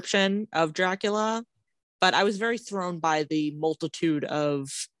description of Dracula, but I was very thrown by the multitude of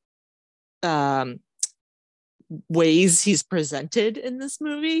um ways he's presented in this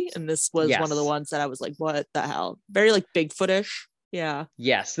movie, and this was Yes. one of the ones that I was like, what the hell? Very like Bigfootish. Yeah.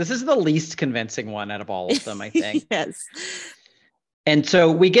 Yes, this is the least convincing one out of all of them, I think. Yes. And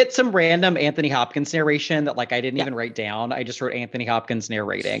so we get some random Anthony Hopkins narration that like I didn't Yeah. even write down. I just wrote Anthony Hopkins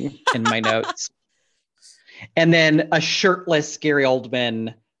narrating in my notes. And then a shirtless Gary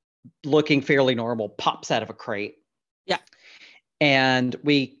Oldman looking fairly normal pops out of a crate. Yeah. And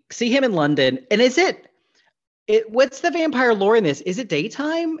we see him in London. And is it what's the vampire lore in this? Is it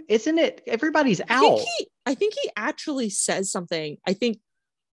daytime? Isn't it? Everybody's out. I think he actually says something. I think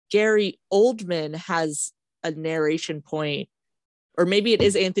Gary Oldman has a narration point, or maybe it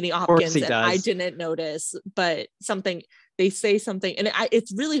is Anthony Hopkins and I didn't notice, but they say something, and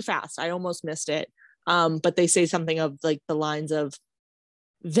it's really fast. I almost missed it. But they say something of like the lines of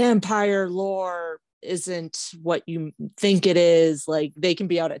vampire lore isn't what you think it is. Like they can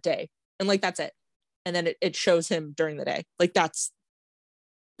be out at day, and like that's it. And then it shows him during the day. Like that's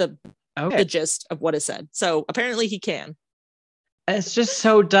the gist of what is said. So apparently he can. It's just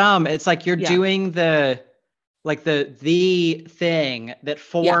so dumb. It's like you're doing the thing that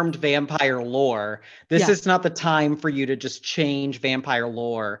formed vampire lore. This is not the time for you to just change vampire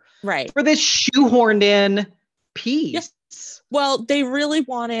lore. Right. For this shoehorned in piece. Yeah. Well, they really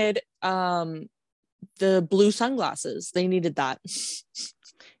wanted the blue sunglasses. They needed that.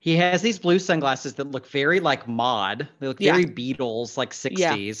 He has these blue sunglasses that look very like mod. They look very Beatles, like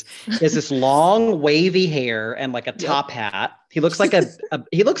 60s. He has this long wavy hair and like a top hat. He looks like a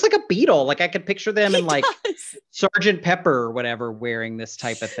Beatle. Like I could picture them in like Sergeant Pepper or whatever wearing this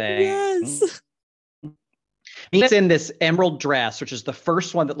type of thing. Yes. He's in this emerald dress, which is the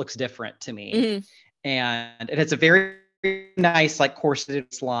first one that looks different to me. Mm-hmm. And it has a very nice like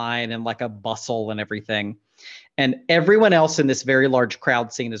corseted line and like a bustle and everything. And everyone else in this very large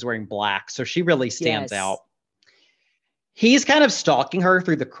crowd scene is wearing black. So she really stands out. He's kind of stalking her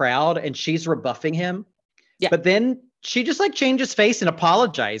through the crowd and she's rebuffing him. Yeah. But then she just like changes face and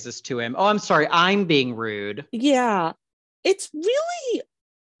apologizes to him. Oh, I'm sorry. I'm being rude. Yeah. It's really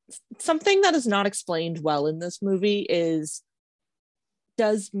something that is not explained well in this movie is,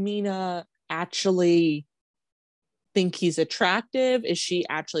 does Mina actually think he's attractive? Is she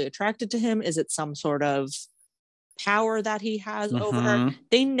actually attracted to him? Is it some sort of power that he has over her?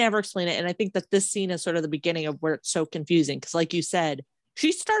 They never explain it. And I think that this scene is sort of the beginning of where it's so confusing. Because like you said,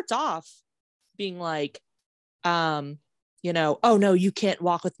 she starts off being like, oh no, you can't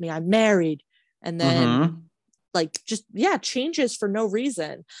walk with me. I'm married. And then like, just, changes for no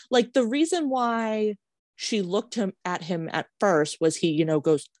reason. Like the reason why she looked at him at first was he,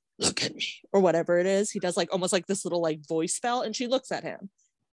 goes, look at me, or whatever it is. He does like almost like this little like voice spell and she looks at him.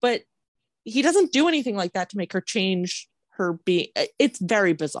 But he doesn't do anything like that to make her change her being. It's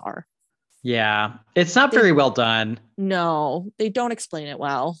very bizarre. Yeah, it's not very well done. No, they don't explain it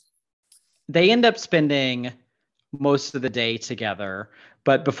well. They end up spending most of the day together.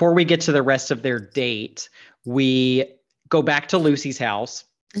 But before we get to the rest of their date, we go back to Lucy's house.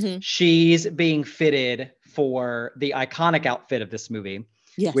 Mm-hmm. She's being fitted for the iconic outfit of this movie,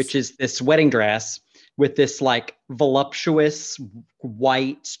 which is this wedding dress with this like voluptuous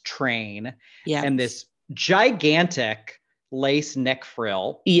white train and this gigantic lace neck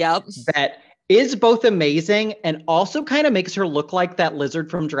frill that is both amazing and also kind of makes her look like that lizard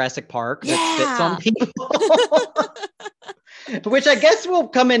from Jurassic Park that spits on people. Which I guess will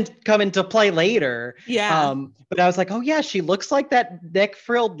come into play later. Yeah. But I was like, oh yeah, she looks like that neck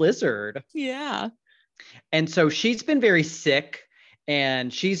frilled lizard. Yeah. And so she's been very sick.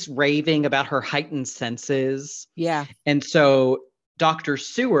 And she's raving about her heightened senses. Yeah. And so Dr.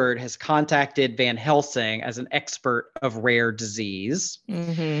 Seward has contacted Van Helsing as an expert of rare disease.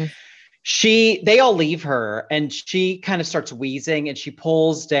 Mm-hmm. They all leave her and she kind of starts wheezing and she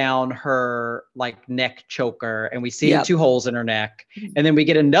pulls down her like neck choker and we see the two holes in her neck. And then we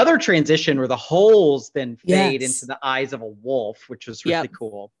get another transition where the holes then fade into the eyes of a wolf, which was really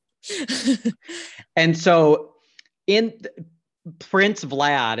cool. And so Prince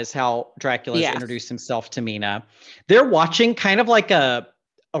Vlad is how Dracula has introduced himself to Mina. They're watching kind of like a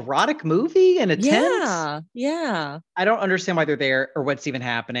erotic movie in a tent. Yeah. I don't understand why they're there or what's even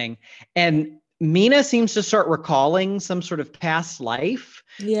happening. And Mina seems to start recalling some sort of past life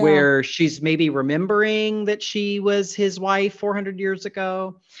where she's maybe remembering that she was his wife 400 years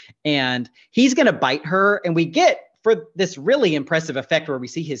ago. And he's going to bite her. And we get for this really impressive effect where we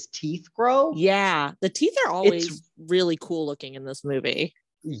see his teeth grow. Yeah. The teeth are always really cool looking in this movie.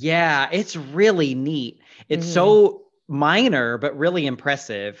 Yeah. It's really neat. It's so minor, but really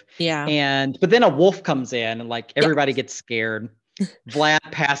impressive. Yeah. But then a wolf comes in and like everybody gets scared. Vlad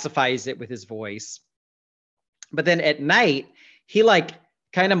pacifies it with his voice. But then at night, he like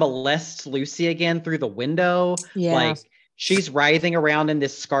kind of molests Lucy again through the window. Yeah. Like she's writhing around in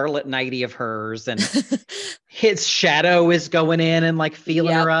this scarlet nightie of hers, and his shadow is going in and like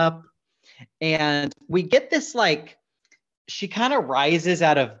feeling her up. And we get this like, she kind of rises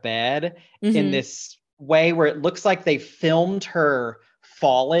out of bed in this way where it looks like they filmed her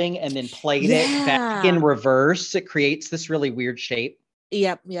falling and then played it back in reverse. It creates this really weird shape.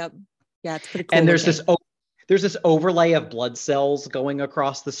 Yep. Yeah, it's pretty cool. And there's this overlay of blood cells going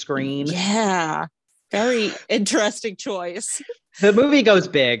across the screen. Yeah. Very interesting choice. The movie goes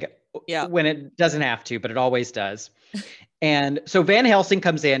big when it doesn't have to, but it always does. And so Van Helsing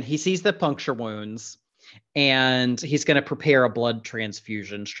comes in, he sees the puncture wounds, and he's going to prepare a blood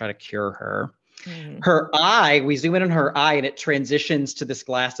transfusion to try to cure her. Her eye, we zoom in on her eye, and it transitions to this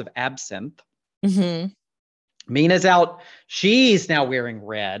glass of absinthe. Mina's out. She's now wearing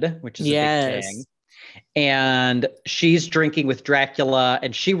red, which is a big thing. And she's drinking with Dracula,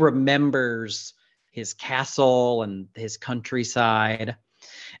 and she remembers his castle and his countryside.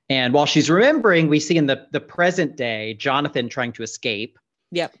 And while she's remembering, we see in the present day, Jonathan trying to escape.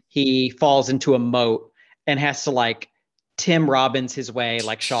 Yep. He falls into a moat and has to like Tim Robbins his way,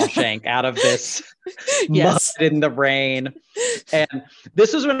 like Shawshank, out of this mud in the rain. And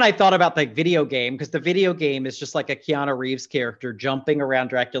this is when I thought about the video game, because the video game is just like a Keanu Reeves character jumping around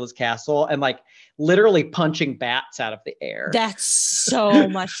Dracula's castle and like literally punching bats out of the air. That's so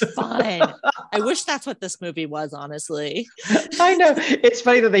much fun. I wish that's what this movie was, honestly. I know. It's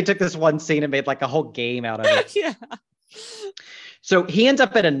funny that they took this one scene and made like a whole game out of it. Yeah. So he ends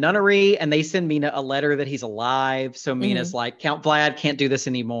up at a nunnery, and they send Mina a letter that he's alive. So Mina's like, Count Vlad can't do this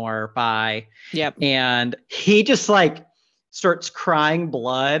anymore. Bye. Yep. And he just like starts crying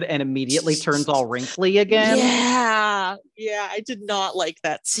blood and immediately turns all wrinkly again. Yeah. Yeah. I did not like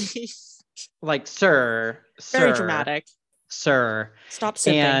that scene. Like, sir. Very dramatic. Sir. Stop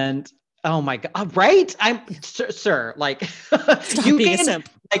simping. And oh my God. Right? Sir, like Stop you being can, a simp.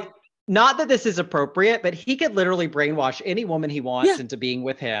 like, not that this is appropriate, but he could literally brainwash any woman he wants into being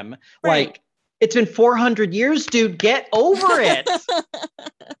with him. Right. Like, it's been 400 years, dude. Get over it.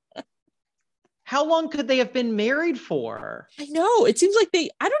 How long could they have been married for? I know. It seems like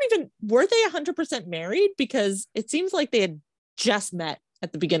were they 100% married? Because it seems like they had just met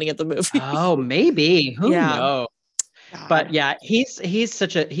at the beginning of the movie. Oh, maybe. Who knows? God. But yeah, he's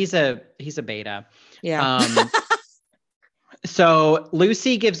a beta. Yeah. So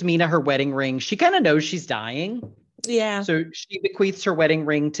Lucy gives Mina her wedding ring. She kind of knows she's dying. Yeah. So she bequeaths her wedding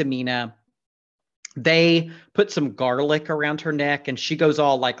ring to Mina. They put some garlic around her neck, and she goes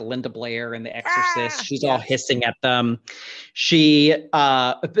all like Linda Blair in The Exorcist. She's all hissing at them.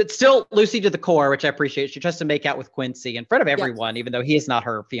 But still Lucy to the core, which I appreciate. She tries to make out with Quincy in front of everyone, even though he is not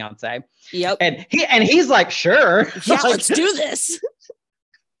her fiance. Yep. And he's like, sure. Yeah, like, let's do this.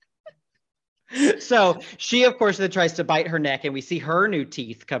 So she, of course, then tries to bite her neck, and we see her new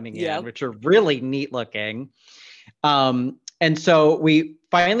teeth coming in, which are really neat looking. And so we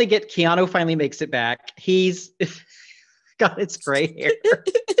finally get Keanu finally makes it back. He's got his gray hair.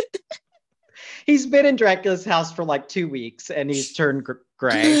 He's been in Dracula's house for like 2 weeks, and he's turned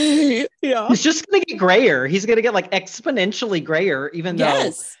gray. Yeah. He's just going to get grayer. He's going to get like exponentially grayer, even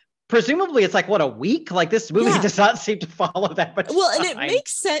though presumably it's like, what, a week? Like this movie does not seem to follow that much and time. it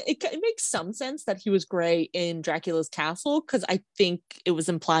makes sense. It makes some sense that he was gray in Dracula's castle, because I think it was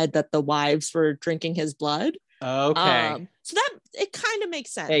implied that the wives were drinking his blood. Okay. So that it kind of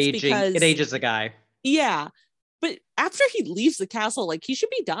makes sense. Because it ages a guy. Yeah. But after he leaves the castle, like he should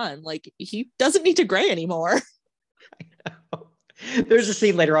be done. Like he doesn't need to gray anymore. I know. There's a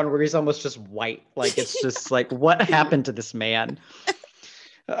scene later on where he's almost just white. Like it's just like, what happened to this man?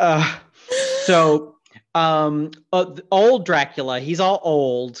 Old Dracula, he's all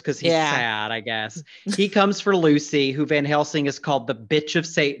old because he's sad, I guess. He comes for Lucy, who Van Helsing is called the bitch of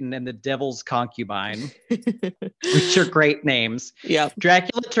Satan and the devil's concubine, which are great names. Yeah.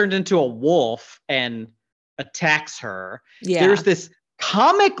 Dracula turned into a wolf and attacks her. Yeah. There's this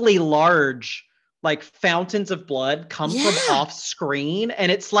comically large, like, fountains of blood come from off screen,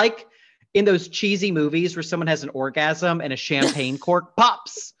 and it's like in those cheesy movies where someone has an orgasm and a champagne cork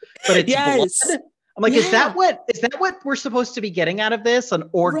pops, but it's blood. I'm like, is that what we're supposed to be getting out of this? An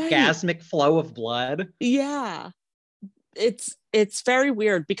orgasmic flow of blood? Yeah. It's very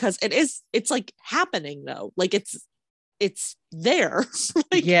weird because it's like happening though. Like it's there.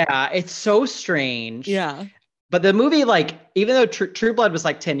 Like, yeah, it's so strange. Yeah. But the movie, like, even though True Blood was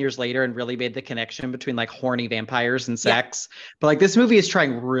like 10 years later and really made the connection between like horny vampires and sex, but like this movie is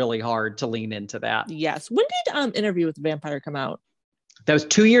trying really hard to lean into that. Yes. When did Interview with the Vampire come out? That was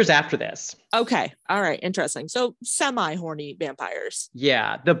 2 years after this. Okay. All right. Interesting. So semi-horny vampires.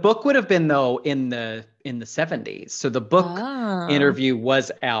 Yeah. The book would have been though in the 70s. So the book Interview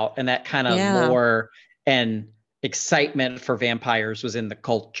was out, and that kind of lore and excitement for vampires was in the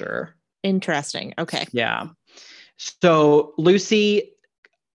culture. Interesting. Okay. Yeah. So Lucy,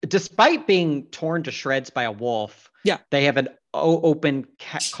 despite being torn to shreds by a wolf, they have an open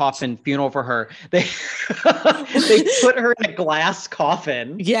coffin funeral for her. They put her in a glass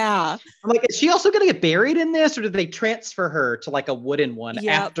coffin. Yeah. I'm like, is she also going to get buried in this, or did they transfer her to like a wooden one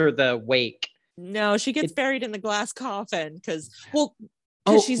after the wake? No, she gets buried in the glass coffin because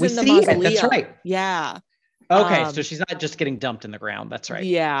she's in the mausoleum. That's right. Yeah. Okay, so she's not just getting dumped in the ground. That's right.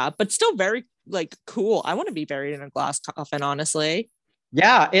 Yeah, but still very like cool. I want to be buried in a glass coffin, honestly.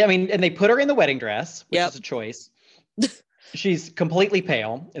 Yeah, I mean, and they put her in the wedding dress, which is a choice. She's completely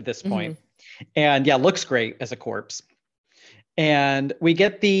pale at this point. And looks great as a corpse. And we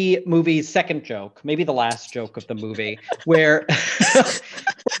get the movie's second joke, maybe the last joke of the movie, where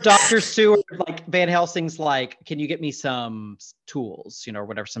Dr. Seward, like Van Helsing's like, can you get me some tools, or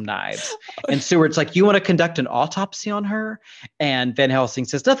whatever, some knives? And Seward's like, you want to conduct an autopsy on her? And Van Helsing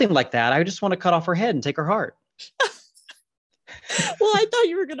says, nothing like that. I just want to cut off her head and take her heart. Well, I thought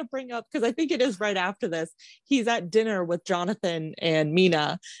you were going to bring up, because I think it is right after this. He's at dinner with Jonathan and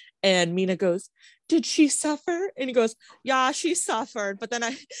Mina, and Mina goes, did she suffer? And he goes, yeah, she suffered. But then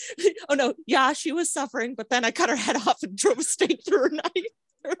she was suffering. But then I cut her head off and drove a stake through her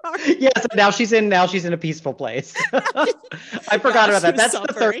knife. Yeah, so now she's in a peaceful place. I forgot about that. That's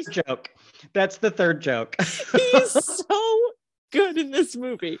suffering. The third joke. That's the third joke. He's so good in this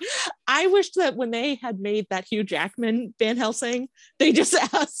movie. I wish that when they had made that Hugh Jackman Van Helsing, they just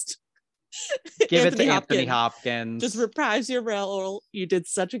asked, give it to Anthony Hopkins. Just reprise your role. You did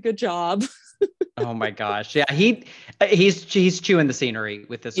such a good job. Oh my gosh. Yeah, he's chewing the scenery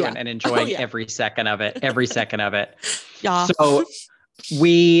with this one and enjoying every second of it. Every second of it. Yeah. So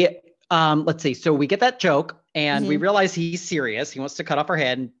we let's see. So we get that joke and we realize he's serious. He wants to cut off her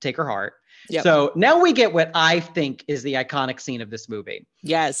head and take her heart. Yep. So now we get what I think is the iconic scene of this movie.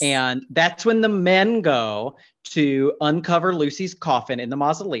 Yes. And that's when the men go to uncover Lucy's coffin in the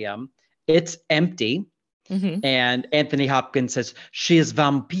mausoleum. It's empty. And Anthony Hopkins says, she is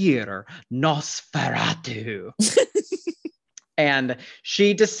vampire Nosferatu. And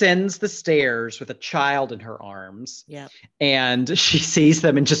she descends the stairs with a child in her arms. Yeah. And she sees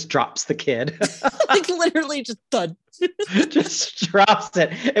them and just drops the kid. Like literally just thud. Just drops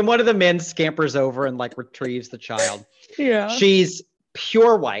it. And one of the men scampers over and like retrieves the child. Yeah. She's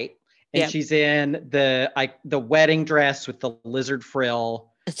pure white. And she's in the wedding dress with the lizard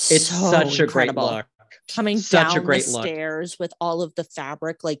frill. It's so such a incredible. great look. Coming such down a great the look. Stairs with all of the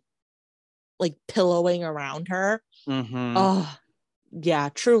fabric like pillowing around her. Oh yeah,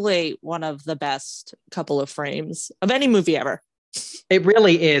 truly one of the best couple of frames of any movie ever. It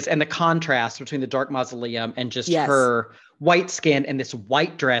really is. And the contrast between the dark mausoleum and just her white skin and this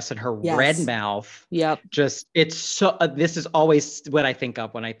white dress and her red mouth. Yep. Just, it's so, this is always what I think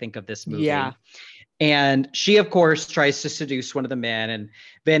of when I think of this movie. Yeah. And she, of course, tries to seduce one of the men, and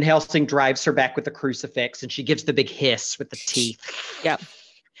Van Helsing drives her back with the crucifix, and she gives the big hiss with the teeth. Yep.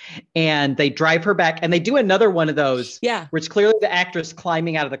 And they drive her back, and they do another one of those. Yeah. Where it's clearly the actress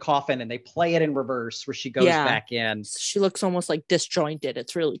climbing out of the coffin, and they play it in reverse where she goes back in. She looks almost like disjointed.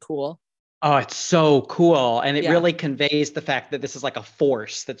 It's really cool. Oh, it's so cool. And it really conveys the fact that this is like a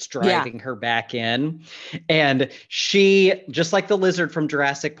force that's driving her back in. And she, just like the lizard from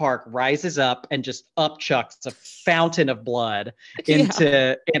Jurassic Park, rises up and just upchucks a fountain of blood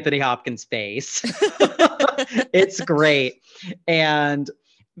into Anthony Hopkins' face. It's great. And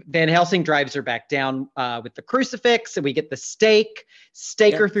Van Helsing drives her back down with the crucifix, and we get the stake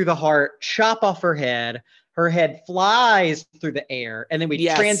her through the heart, chop off her head. Her head flies through the air, and then we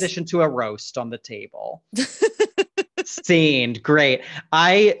transition to a roast on the table. Scene, great.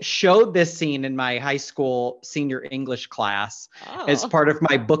 I showed this scene in my high school senior English class as part of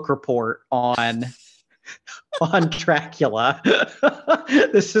my book report on Dracula.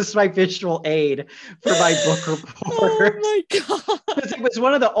 This is my visual aid for my book report. Oh my god. Because it was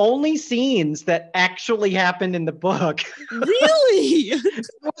one of the only scenes that actually happened in the book. Really?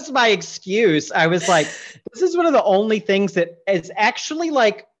 That was my excuse. I was like, this is one of the only things that is actually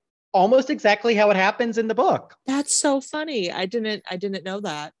like almost exactly how it happens in the book. That's so funny. I didn't know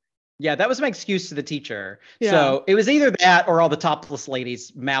that. Yeah, that was my excuse to the teacher. Yeah. So it was either that or all the topless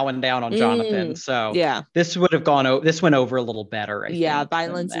ladies mowing down on Jonathan. So Yeah. this would have this went over a little better, I think.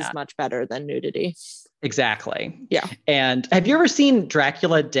 Violence is much better than nudity. Exactly. Yeah. And have you ever seen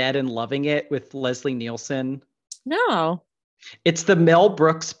Dracula Dead and Loving It with Leslie Nielsen? No. It's the Mel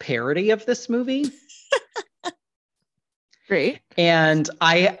Brooks parody of this movie. Great. And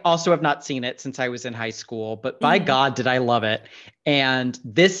I also have not seen it since I was in high school, but by God, did I love it. And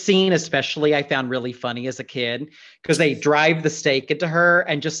this scene especially I found really funny as a kid because they drive the stake into her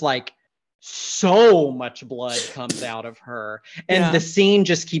and just like so much blood comes out of her. And the scene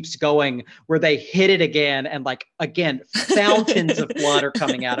just keeps going where they hit it again. And like, again, fountains of blood are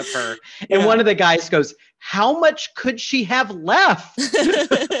coming out of her. And one of the guys goes, how much could she have left?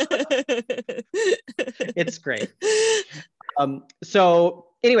 It's great. So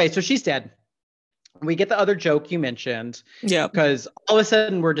anyway, so she's dead. We get the other joke you mentioned. Yeah. Because all of a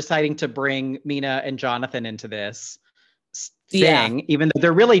sudden we're deciding to bring Mina and Jonathan into this thing, even though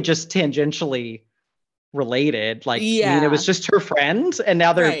they're really just tangentially related. Like Mina was just her friend, and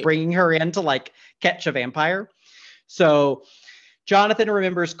now they're bringing her in to like catch a vampire. So Jonathan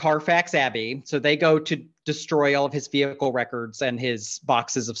remembers Carfax Abbey. So they go to destroy all of his vehicle records and his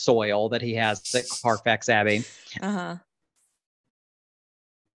boxes of soil that he has at Carfax Abbey.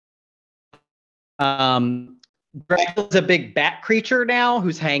 Dracula's a big bat creature now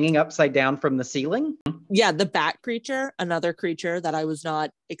who's hanging upside down from the ceiling. Yeah, the bat creature, another creature that I was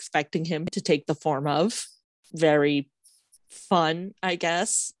not expecting him to take the form of. Very fun, I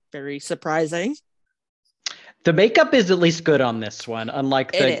guess. Very surprising. The makeup is at least good on this one,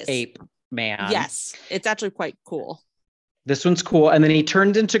 unlike the ape man. Yes, it's actually quite cool. This one's cool. And then he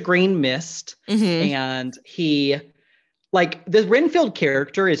turned into green mist, and he, like, the Renfield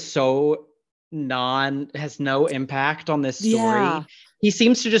character is so has no impact on this story. Yeah. He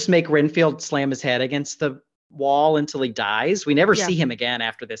seems to just make Renfield slam his head against the wall until he dies. We never see him again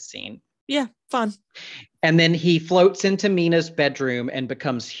after this scene. Yeah, fun. And then he floats into Mina's bedroom and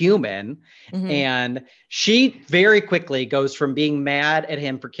becomes human. And she very quickly goes from being mad at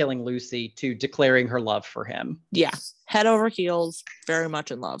him for killing Lucy to declaring her love for him. Yeah. Head over heels, very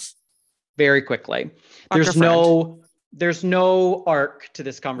much in love. Very quickly. There's no arc to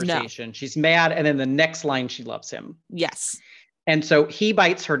this conversation. No. She's mad, and then the next line, she loves him. Yes. And so he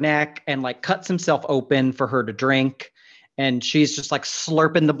bites her neck and like cuts himself open for her to drink. And she's just like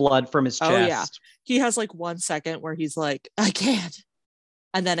slurping the blood from his chest. Oh, yeah. He has like 1 second where he's like, I can't.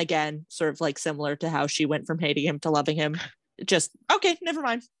 And then again, sort of like similar to how she went from hating him to loving him. Just, okay, never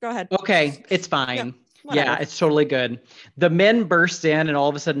mind. Go ahead. Okay, it's fine. Yeah, it's totally good. The men burst in, and all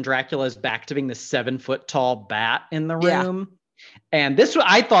of a sudden Dracula is back to being the 7-foot tall bat in the room. Yeah. And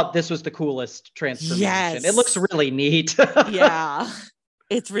I thought this was the coolest transformation. Yes. It looks really neat. Yeah,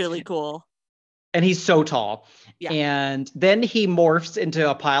 it's really cool. And he's so tall. Yeah. And then he morphs into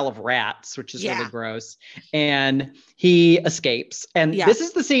a pile of rats, which is really gross. And he escapes. And this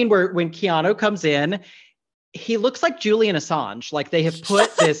is the scene where when Keanu comes in, he looks like Julian Assange. Like they have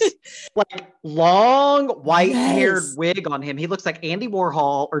put this like long white-haired wig on him. He looks like Andy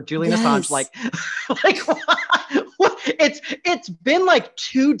Warhol or Julian Assange. Like what? It's been like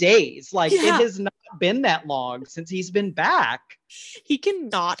 2 days. Like it has not been that long since he's been back. He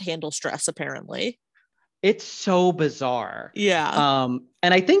cannot handle stress, apparently. It's so bizarre. Yeah.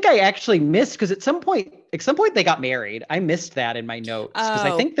 And I think I actually missed because at some point they got married. I missed that in my notes because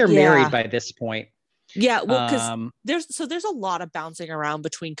I think they're married by this point. Yeah, well, because there's a lot of bouncing around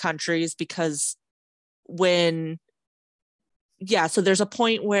between countries because so there's a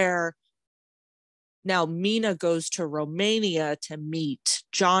point where now Mina goes to Romania to meet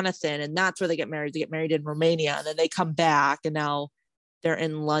Jonathan, and that's where they get married. They get married in Romania, and then they come back, and now they're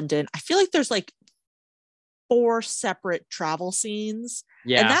in London. I feel like there's like 4 separate travel scenes.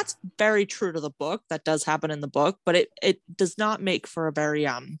 Yeah. And that's very true to the book. That does happen in the book, but it does not make for a very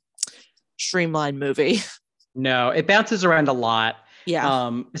streamlined movie. No, it bounces around a lot.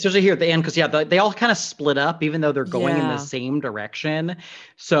 Yeah. Especially here at the end, because they all kind of split up, even though they're going in the same direction.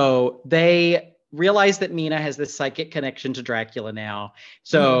 So they realize that Mina has this psychic connection to Dracula now.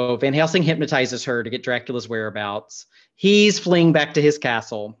 So Van Helsing hypnotizes her to get Dracula's whereabouts. He's fleeing back to his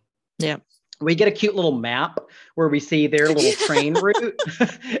castle. Yeah. We get a cute little map where we see their little train route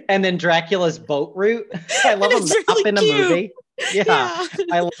and then Dracula's boat route. I love a map really in a movie. Yeah.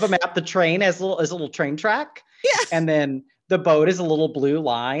 I love a map. The train has a little train track. Yeah. And then the boat is a little blue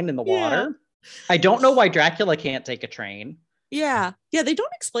line in the water. I don't know why Dracula can't take a train. Yeah. Yeah, they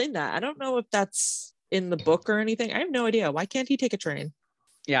don't explain that. I don't know if that's in the book or anything. I have no idea. Why can't he take a train?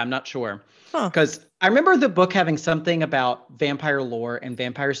 Yeah, I'm not sure. Huh. Because I remember the book having something about vampire lore and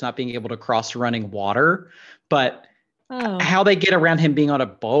vampires not being able to cross running water, but Oh. how they get around him being on a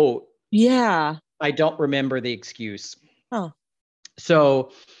boat, Yeah. I don't remember the excuse. Oh.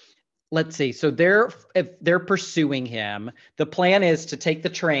 So let's see. So if they're pursuing him. The plan is to take the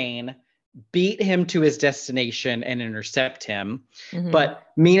train, beat him to his destination, and intercept him. Mhm. But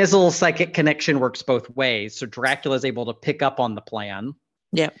Mina's little psychic connection works both ways. So Dracula's able to pick up on the plan.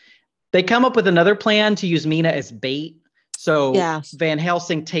 Yeah. They come up with another plan to use Mina as bait. So Yeah. Van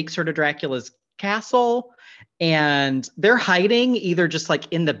Helsing takes her to Dracula's castle, and they're hiding either just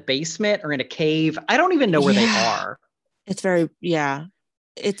like in the basement or in a cave. I don't even know where they are. It's very, yeah.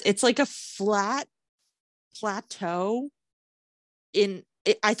 It's like a flat plateau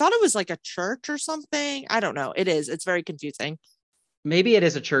I thought it was like a church or something. I don't know. It is. It's very confusing. Maybe it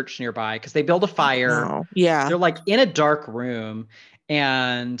is a church nearby because they build a fire. No. Yeah. They're like in a dark room,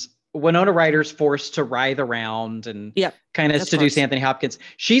 and Winona Ryder's forced to writhe around and kind of seduce Anthony Hopkins.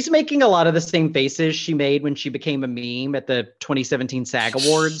 She's making a lot of the same faces she made when she became a meme at the 2017 SAG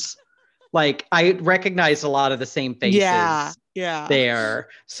Awards. Like, I recognized a lot of the same faces there.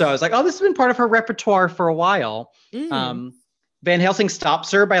 So I was like, oh, this has been part of her repertoire for a while. Van Helsing stops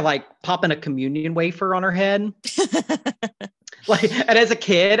her by like popping a communion wafer on her head. Like, and as a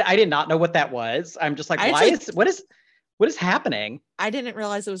kid, I did not know what that was. I'm just like, what is happening? I didn't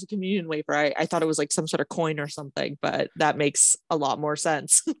realize it was a communion wafer. I thought it was like some sort of coin or something, but that makes a lot more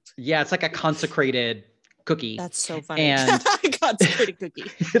sense. Yeah, it's like a consecrated cookie. That's so funny. And consecrated cookie.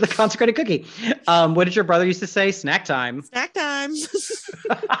 The consecrated cookie. What did your brother used to say? Snack time. Snack time.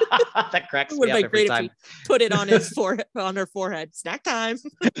 That cracks me up every time. If he put it on his forehead, on her forehead. Snack time.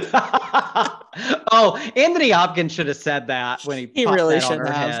 Oh, Anthony Hopkins should have said that when he popped really that should on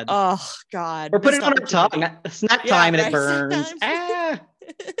her have. head. Oh God. Or put it on her tongue. Snack time and it burns.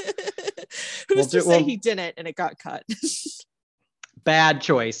 Who's to say he didn't and it got cut? Bad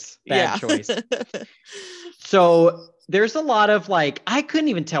choice. Bad choice. So there's a lot of like, I couldn't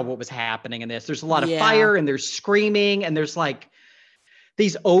even tell what was happening in this. There's a lot of fire and there's screaming and there's like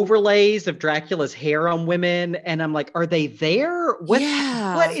these overlays of Dracula's harem women. And I'm like, are they there? What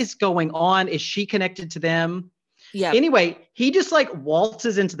is going on? Is she connected to them? Yeah. Anyway, he just like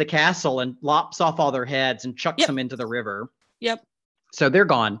waltzes into the castle and lops off all their heads and chucks them into the river. Yep. So they're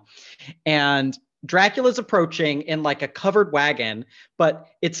gone. And Dracula's approaching in like a covered wagon, but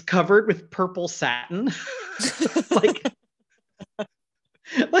it's covered with purple satin. like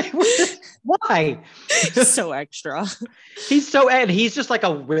why? So extra. And he's just like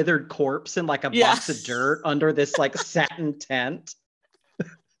a withered corpse in like a box of dirt under this like satin tent.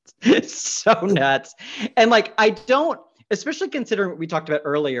 It's so nuts. And like, I don't, especially considering what we talked about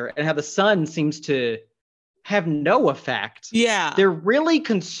earlier and how the sun seems to have no effect. Yeah. They're really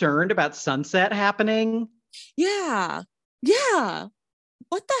concerned about sunset happening. Yeah. Yeah.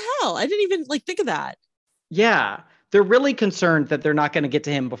 What the hell? I didn't even like think of that. Yeah. They're really concerned that they're not going to get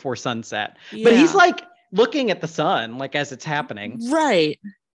to him before sunset. Yeah. But he's like looking at the sun, like as it's happening. Right.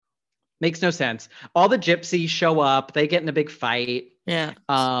 Makes no sense. All the gypsies show up. They get in a big fight. Yeah.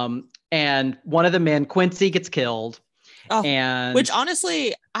 And one of the men, Quincy, gets killed. Oh, and which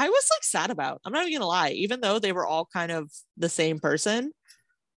honestly, I was like sad about. I'm not even gonna lie. Even though they were all kind of the same person,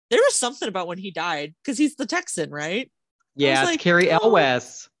 there was something about when he died because he's the Texan, right? Yeah, it's Carrie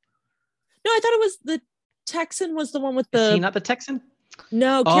Elwes. No, I thought it was the Texan was the one with the. Is he not the Texan?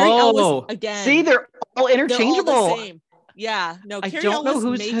 No, Carrie Elwes again. See, they're all interchangeable. They're all the same. Yeah, no, Carrie don't know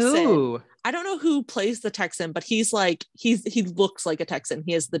who's who. I don't know who plays the Texan, but he's like he looks like a Texan.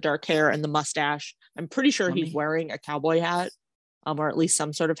 He has the dark hair and the mustache. I'm pretty sure he's wearing a cowboy hat, or at least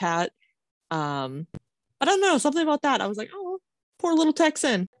some sort of hat. I don't know, something about that. I was like, oh, poor little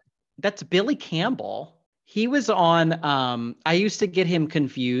Texan. That's Billy Campbell. He was on. I used to get him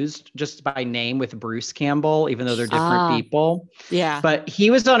confused just by name with Bruce Campbell, even though they're different people. Yeah. But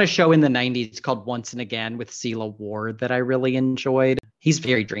he was on a show in the 90s called Once and Again with Celia Ward that I really enjoyed. He's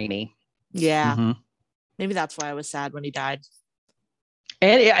very dreamy. Yeah. Mm-hmm. Maybe that's why I was sad when he died.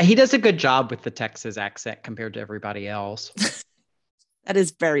 And he does a good job with the Texas accent compared to everybody else. That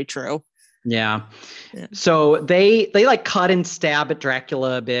is very true. Yeah. So they like cut and stab at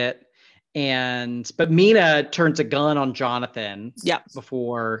Dracula a bit. But Mina turns a gun on Jonathan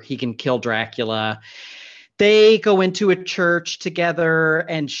before he can kill Dracula. They go into a church together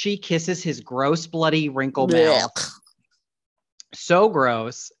and she kisses his gross, bloody, wrinkled mouth. So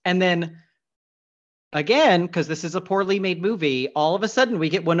gross. And then again, because this is a poorly made movie, all of a sudden we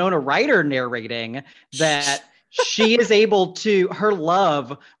get Winona Ryder narrating that she is able to, her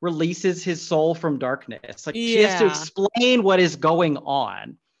love releases his soul from darkness. Like she has to explain what is going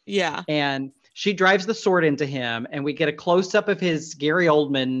on. Yeah. And she drives the sword into him, and we get a close up of his Gary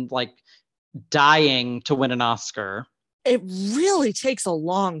Oldman like dying to win an Oscar. It really takes a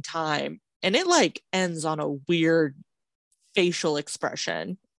long time, and it like ends on a weird facial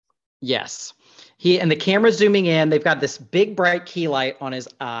expression. Yes. And the camera's zooming in. They've got this big bright key light on his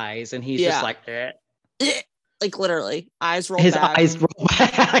eyes, and he's just like, like literally eyes roll his back. eyes roll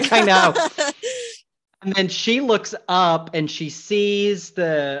back. I know. And then she looks up and she sees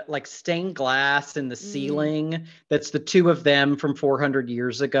the like stained glass in the ceiling. That's the two of them from 400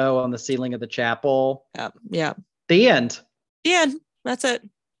 years ago on the ceiling of the chapel. Yeah. The end. The end. That's it.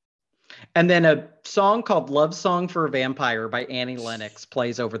 And then a song called Love Song for a Vampire by Annie Lennox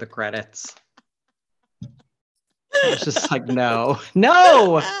plays over the credits. I was just like, no.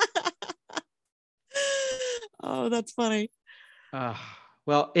 Oh, that's funny.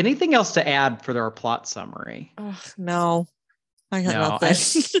 Well, anything else to add for our plot summary? No, I got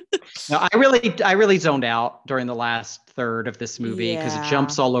nothing. I really zoned out during the last third of this movie because it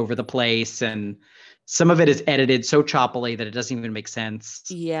jumps all over the place, and some of it is edited so choppily that it doesn't even make sense.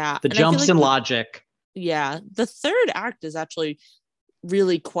 Yeah, the jumps in logic. Yeah, the third act is actually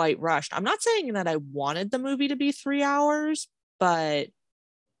really quite rushed. I'm not saying that I wanted the movie to be 3 hours, but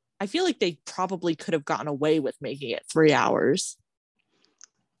I feel like they probably could have gotten away with making it 3 hours.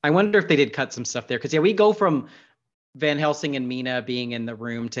 I wonder if they did cut some stuff there. Because, we go from Van Helsing and Mina being in the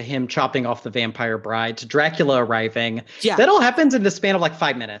room to him chopping off the vampire bride to Dracula arriving. Yeah. That all happens in the span of like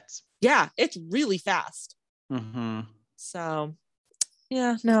 5 minutes. Yeah, it's really fast. Mm-hmm. So,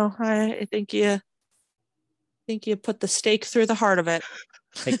 yeah, no, I think you put the stake through the heart of it.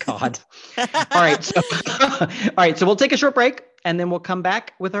 Thank God. All right. So we'll take a short break and then we'll come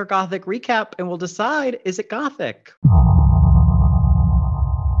back with our Gothic recap and we'll decide, is it Gothic?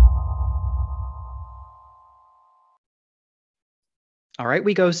 All right,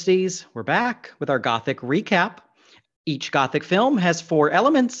 we ghosties. We're back with our Gothic recap. Each Gothic film has 4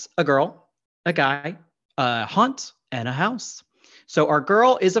 elements: a girl, a guy, a haunt, and a house. So our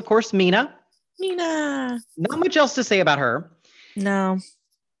girl is, of course, Mina. Not much else to say about her. No.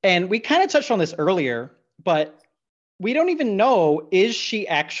 And we kind of touched on this earlier, but we don't even know, is she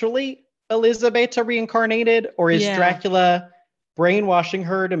actually Elisabetta reincarnated, or is Dracula brainwashing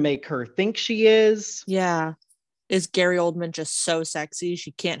her to make her think she is? Yeah. Is Gary Oldman just so sexy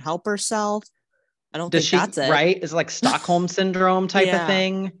she can't help herself? I don't think that's it. Right? It's like Stockholm syndrome type of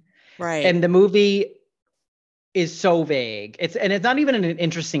thing. Right. And the movie is so vague. It's not even in an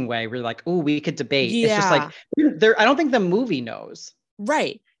interesting way. We're like, oh, we could debate. Yeah. It's just like, I don't think the movie knows.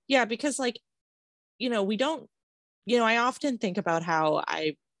 Right. Yeah, because we don't, I often think about how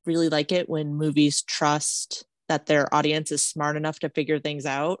I really like it when movies trust that their audience is smart enough to figure things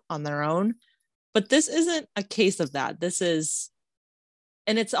out on their own. But this isn't a case of that. This is,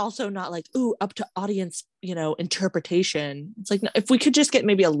 and it's also not like, up to audience, interpretation. It's like, if we could just get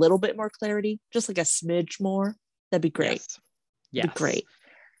maybe a little bit more clarity, just like a smidge more, that'd be great. Yes. Be great.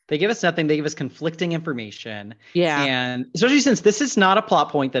 They give us nothing. They give us conflicting information. Yeah. And especially since this is not a plot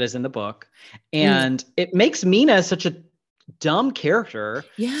point that is in the book. And it makes Mina such a dumb character.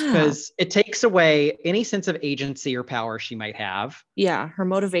 Yeah. Because it takes away any sense of agency or power she might have. Yeah. Her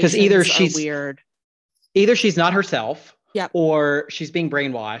motivations are weird. Either she's not herself. Yeah. Or she's being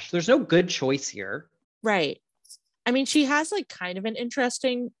brainwashed. There's no good choice here. Right. I mean, she has like kind of an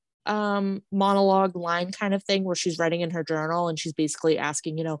interesting monologue line kind of thing where she's writing in her journal and she's basically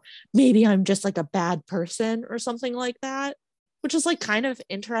asking, maybe I'm just like a bad person or something like that, which is like kind of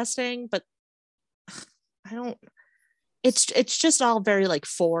interesting, but it's just all very like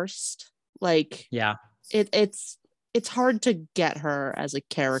forced. Like, yeah, it's hard to get her as a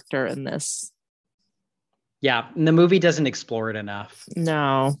character in this. Yeah, and the movie doesn't explore it enough.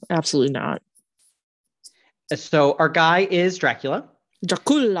 No, absolutely not. So our guy is Dracula,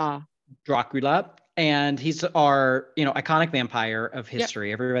 and he's our, iconic vampire of history.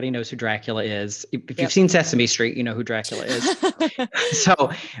 Yep. Everybody knows who Dracula is. If you've seen Sesame Street, you know who Dracula is.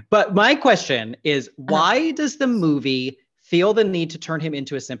 But my question is, why does the movie feel the need to turn him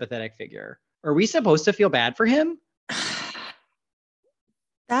into a sympathetic figure? Are we supposed to feel bad for him?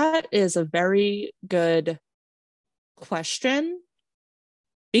 That is a very good question,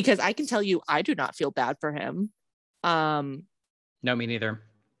 because I can tell you I do not feel bad for him. No, me neither.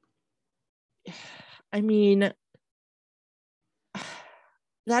 I mean,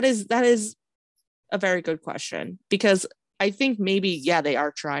 that is a very good question, because I think maybe they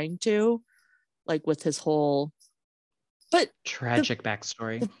are trying to, like, with his whole tragic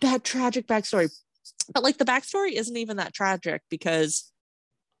backstory. That tragic backstory. But like the backstory isn't even that tragic because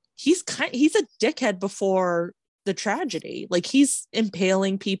he's a dickhead before the tragedy. Like he's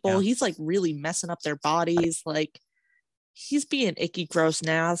impaling people. Yeah. He's like really messing up their bodies. Like he's being icky, gross,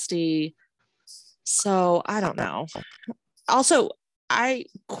 nasty. So I don't know. Also,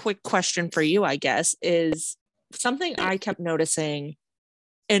 quick question for you, I guess, is something I kept noticing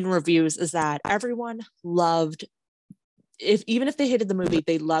in reviews is that everyone loved, even if they hated the movie,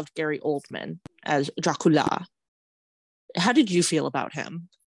 they loved Gary Oldman as Dracula. How did you feel about him?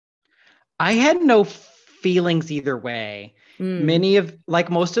 I had no feelings either way. Mm.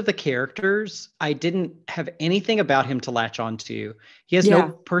 Most of the characters, I didn't have anything about him to latch onto. He has Yeah.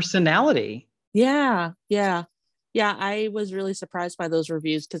 no personality. Yeah. I was really surprised by those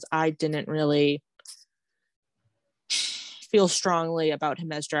reviews because I didn't really feel strongly about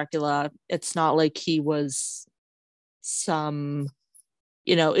him as Dracula. It's not like he was it's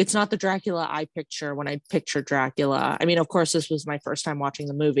not the Dracula I picture when I picture Dracula. I mean, of course, this was my first time watching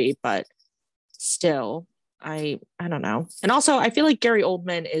the movie, but still, I don't know. And also, I feel like Gary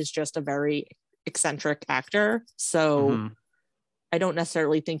Oldman is just a very eccentric actor. So I don't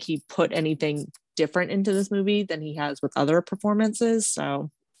necessarily think he put anything different into this movie than he has with other performances. So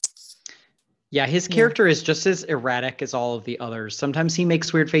yeah, his character is just as erratic as all of the others. Sometimes he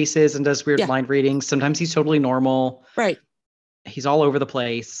makes weird faces and does weird line readings. Sometimes he's totally normal. Right. He's all over the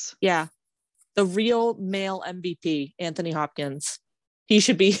place. Yeah. The real male MVP, Anthony Hopkins. He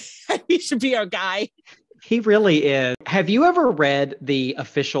should be our guy. He really is. Have you ever read the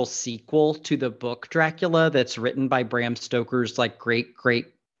official sequel to the book Dracula that's written by Bram Stoker's great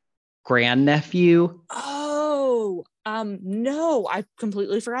grandnephew? Oh, no, I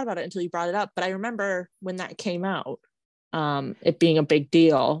completely forgot about it until you brought it up. But I remember when that came out, it being a big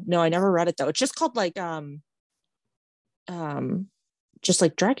deal. No, I never read it though. It's just called just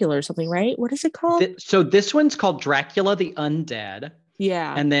like Dracula or something, right? What is it called? So this one's called Dracula the Undead.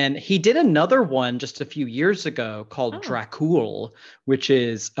 Yeah. And then he did another one just a few years ago called Dracula, which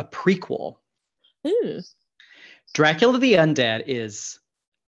is a prequel. Ooh. Dracula the Undead is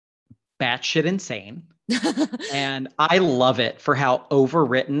batshit insane. And I love it for how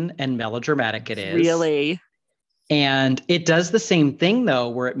overwritten and melodramatic it is. Really? And it does the same thing, though,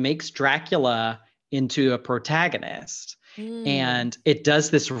 where it makes Dracula into a protagonist. And it does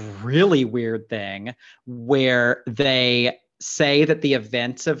this really weird thing where they say that the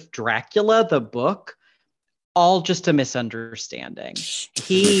events of Dracula, the book, all just a misunderstanding.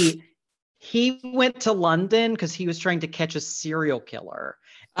 He went to London because he was trying to catch a serial killer.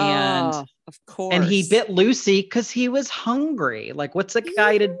 And of course. And he bit Lucy because he was hungry. Like, what's a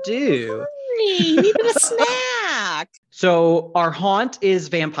guy to do? He needed a snack. So our haunt is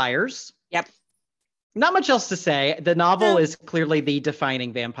vampires. Yep. Not much else to say. The novel is clearly the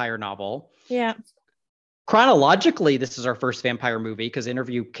defining vampire novel. Yeah. Chronologically, this is our first vampire movie because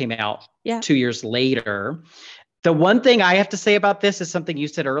Interview came out 2 years later. The one thing I have to say about this is something you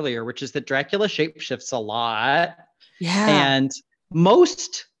said earlier, which is that Dracula shapeshifts a lot. Yeah. And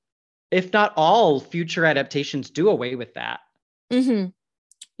most, if not all, future adaptations do away with that. Mm-hmm.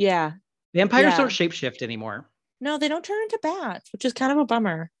 Yeah. Vampires don't shapeshift anymore. No, they don't turn into bats, which is kind of a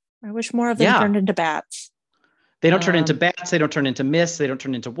bummer. I wish more of them turned into bats. They don't turn into bats. They don't turn into mists. They don't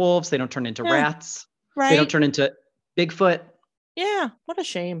turn into wolves. They don't turn into rats. Right. They don't turn into Bigfoot. Yeah. What a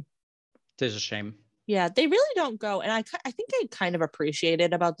shame. It is a shame. Yeah, they really don't go. And I think I kind of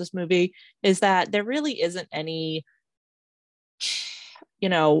appreciated about this movie is that there really isn't any,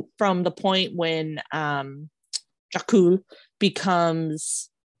 from the point when Dracula becomes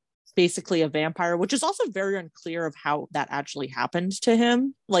basically a vampire, which is also very unclear of how that actually happened to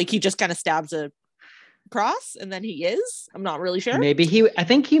him. Like he just kind of stabs a cross and then he is. I'm not really sure. I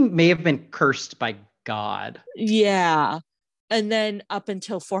think he may have been cursed by God. Yeah. And then up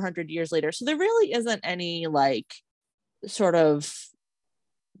until 400 years later. So there really isn't any sort of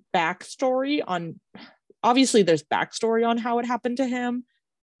backstory on, obviously there's backstory on how it happened to him,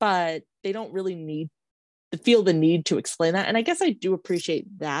 but they don't really feel the need to explain that. And I guess I do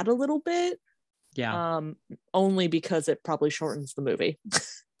appreciate that a little bit. Yeah. Only because it probably shortens the movie.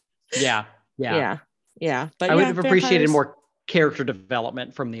 Yeah. But I would have appreciated more character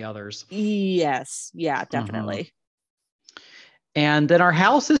development from the others. Yes. Yeah, definitely. And then our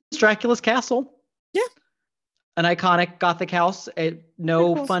house is Dracula's castle. Yeah. An iconic Gothic house.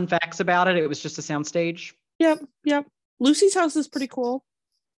 No fun facts about it. It was just a soundstage. Yep. Lucy's house is pretty cool.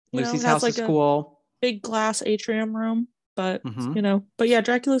 Lucy's house is cool. Big glass atrium room. But, but yeah,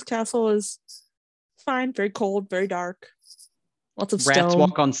 Dracula's castle is fine. Very cold, very dark. Lots of Rats stone.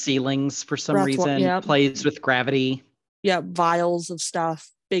 walk on ceilings for some reason. Plays with gravity. Yeah, vials of stuff.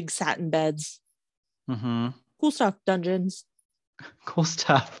 Big satin beds. Mm-hmm. Cool stuff, dungeons. Cool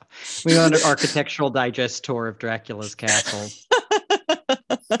stuff. We went on an architectural digest tour of Dracula's castle.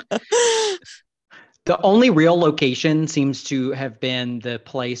 The only real location seems to have been the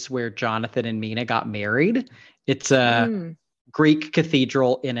place where Jonathan and Mina got married. It's a Greek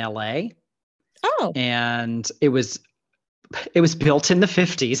cathedral in LA. Oh. And it was built in the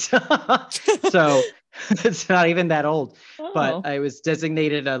 50s. So it's not even that old. Oh. But it was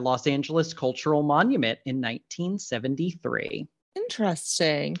designated a Los Angeles Cultural Monument in 1973.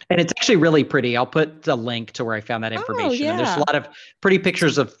 Interesting. And it's actually really pretty. I'll put a link to where I found that information. And there's a lot of pretty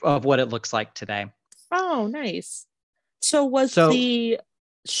pictures of what it looks like today. Oh, nice. So the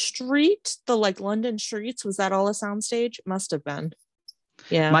street, the like London streets, was that all a soundstage? Must have been.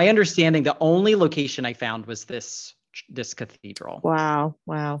 Yeah. My understanding, the only location I found was this cathedral. Wow.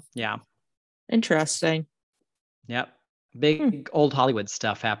 Yeah. Interesting. Yep. Big old Hollywood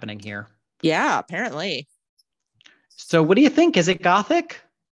stuff happening here. Yeah, apparently. So what do you think? Is it Gothic?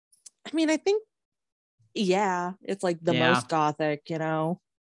 I mean, I think, yeah, it's like the most Gothic, you know?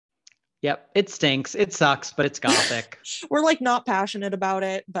 Yep. It stinks. It sucks, but it's Gothic. We're like not passionate about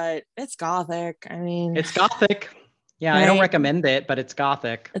it, but it's Gothic. I mean, it's Gothic. Yeah, right? I don't recommend it, but it's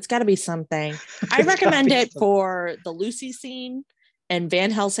Gothic. It's got to be something. I recommend it for the Lucy scene and Van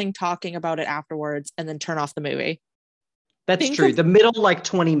Helsing talking about it afterwards, and then turn off the movie. That's true. The middle, like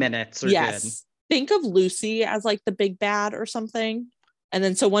 20 minutes are good. Think of Lucy as like the big bad or something. And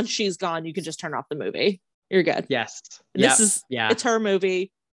then so once she's gone, you can just turn off the movie. You're good. Yes. It's her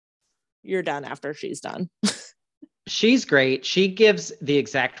movie. You're done after she's done. She's great. She gives the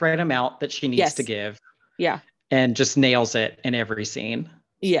exact right amount that she needs to give. Yeah. And just nails it in every scene.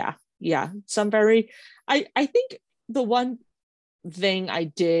 Yeah. I think the one thing I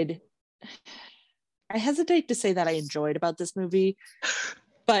hesitate to say that I enjoyed about this movie,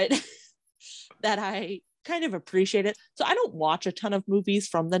 but that I kind of appreciate it. So I don't watch a ton of movies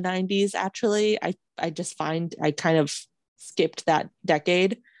from the 90s, actually. I just find I kind of skipped that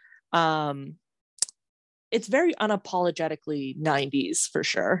decade. It's very unapologetically 90s for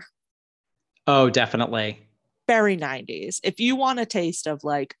sure. Oh, definitely. Very 90s. If you want a taste of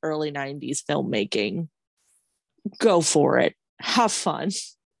like early 90s filmmaking, go for it. Have fun.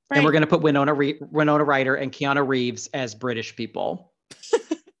 Right? And we're going to put Winona Ryder and Keanu Reeves as British people.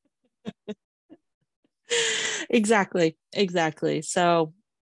 Exactly. So,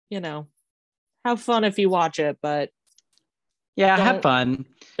 have fun if you watch it, but have fun.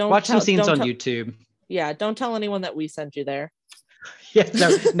 Watch some scenes on YouTube. Yeah, don't tell anyone that we sent you there. Yes, no,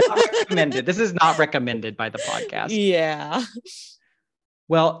 not recommended. This is not recommended by the podcast. Yeah.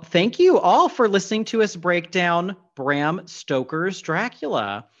 Well, thank you all for listening to us break down Bram Stoker's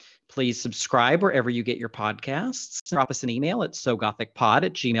Dracula. Please subscribe wherever you get your podcasts. Drop us an email at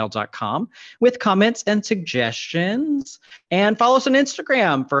sogothicpod@gmail.com with comments and suggestions. And follow us on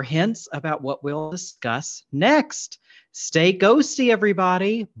Instagram for hints about what we'll discuss next. Stay ghosty,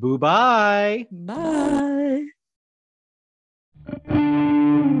 everybody. Boo-bye. Bye.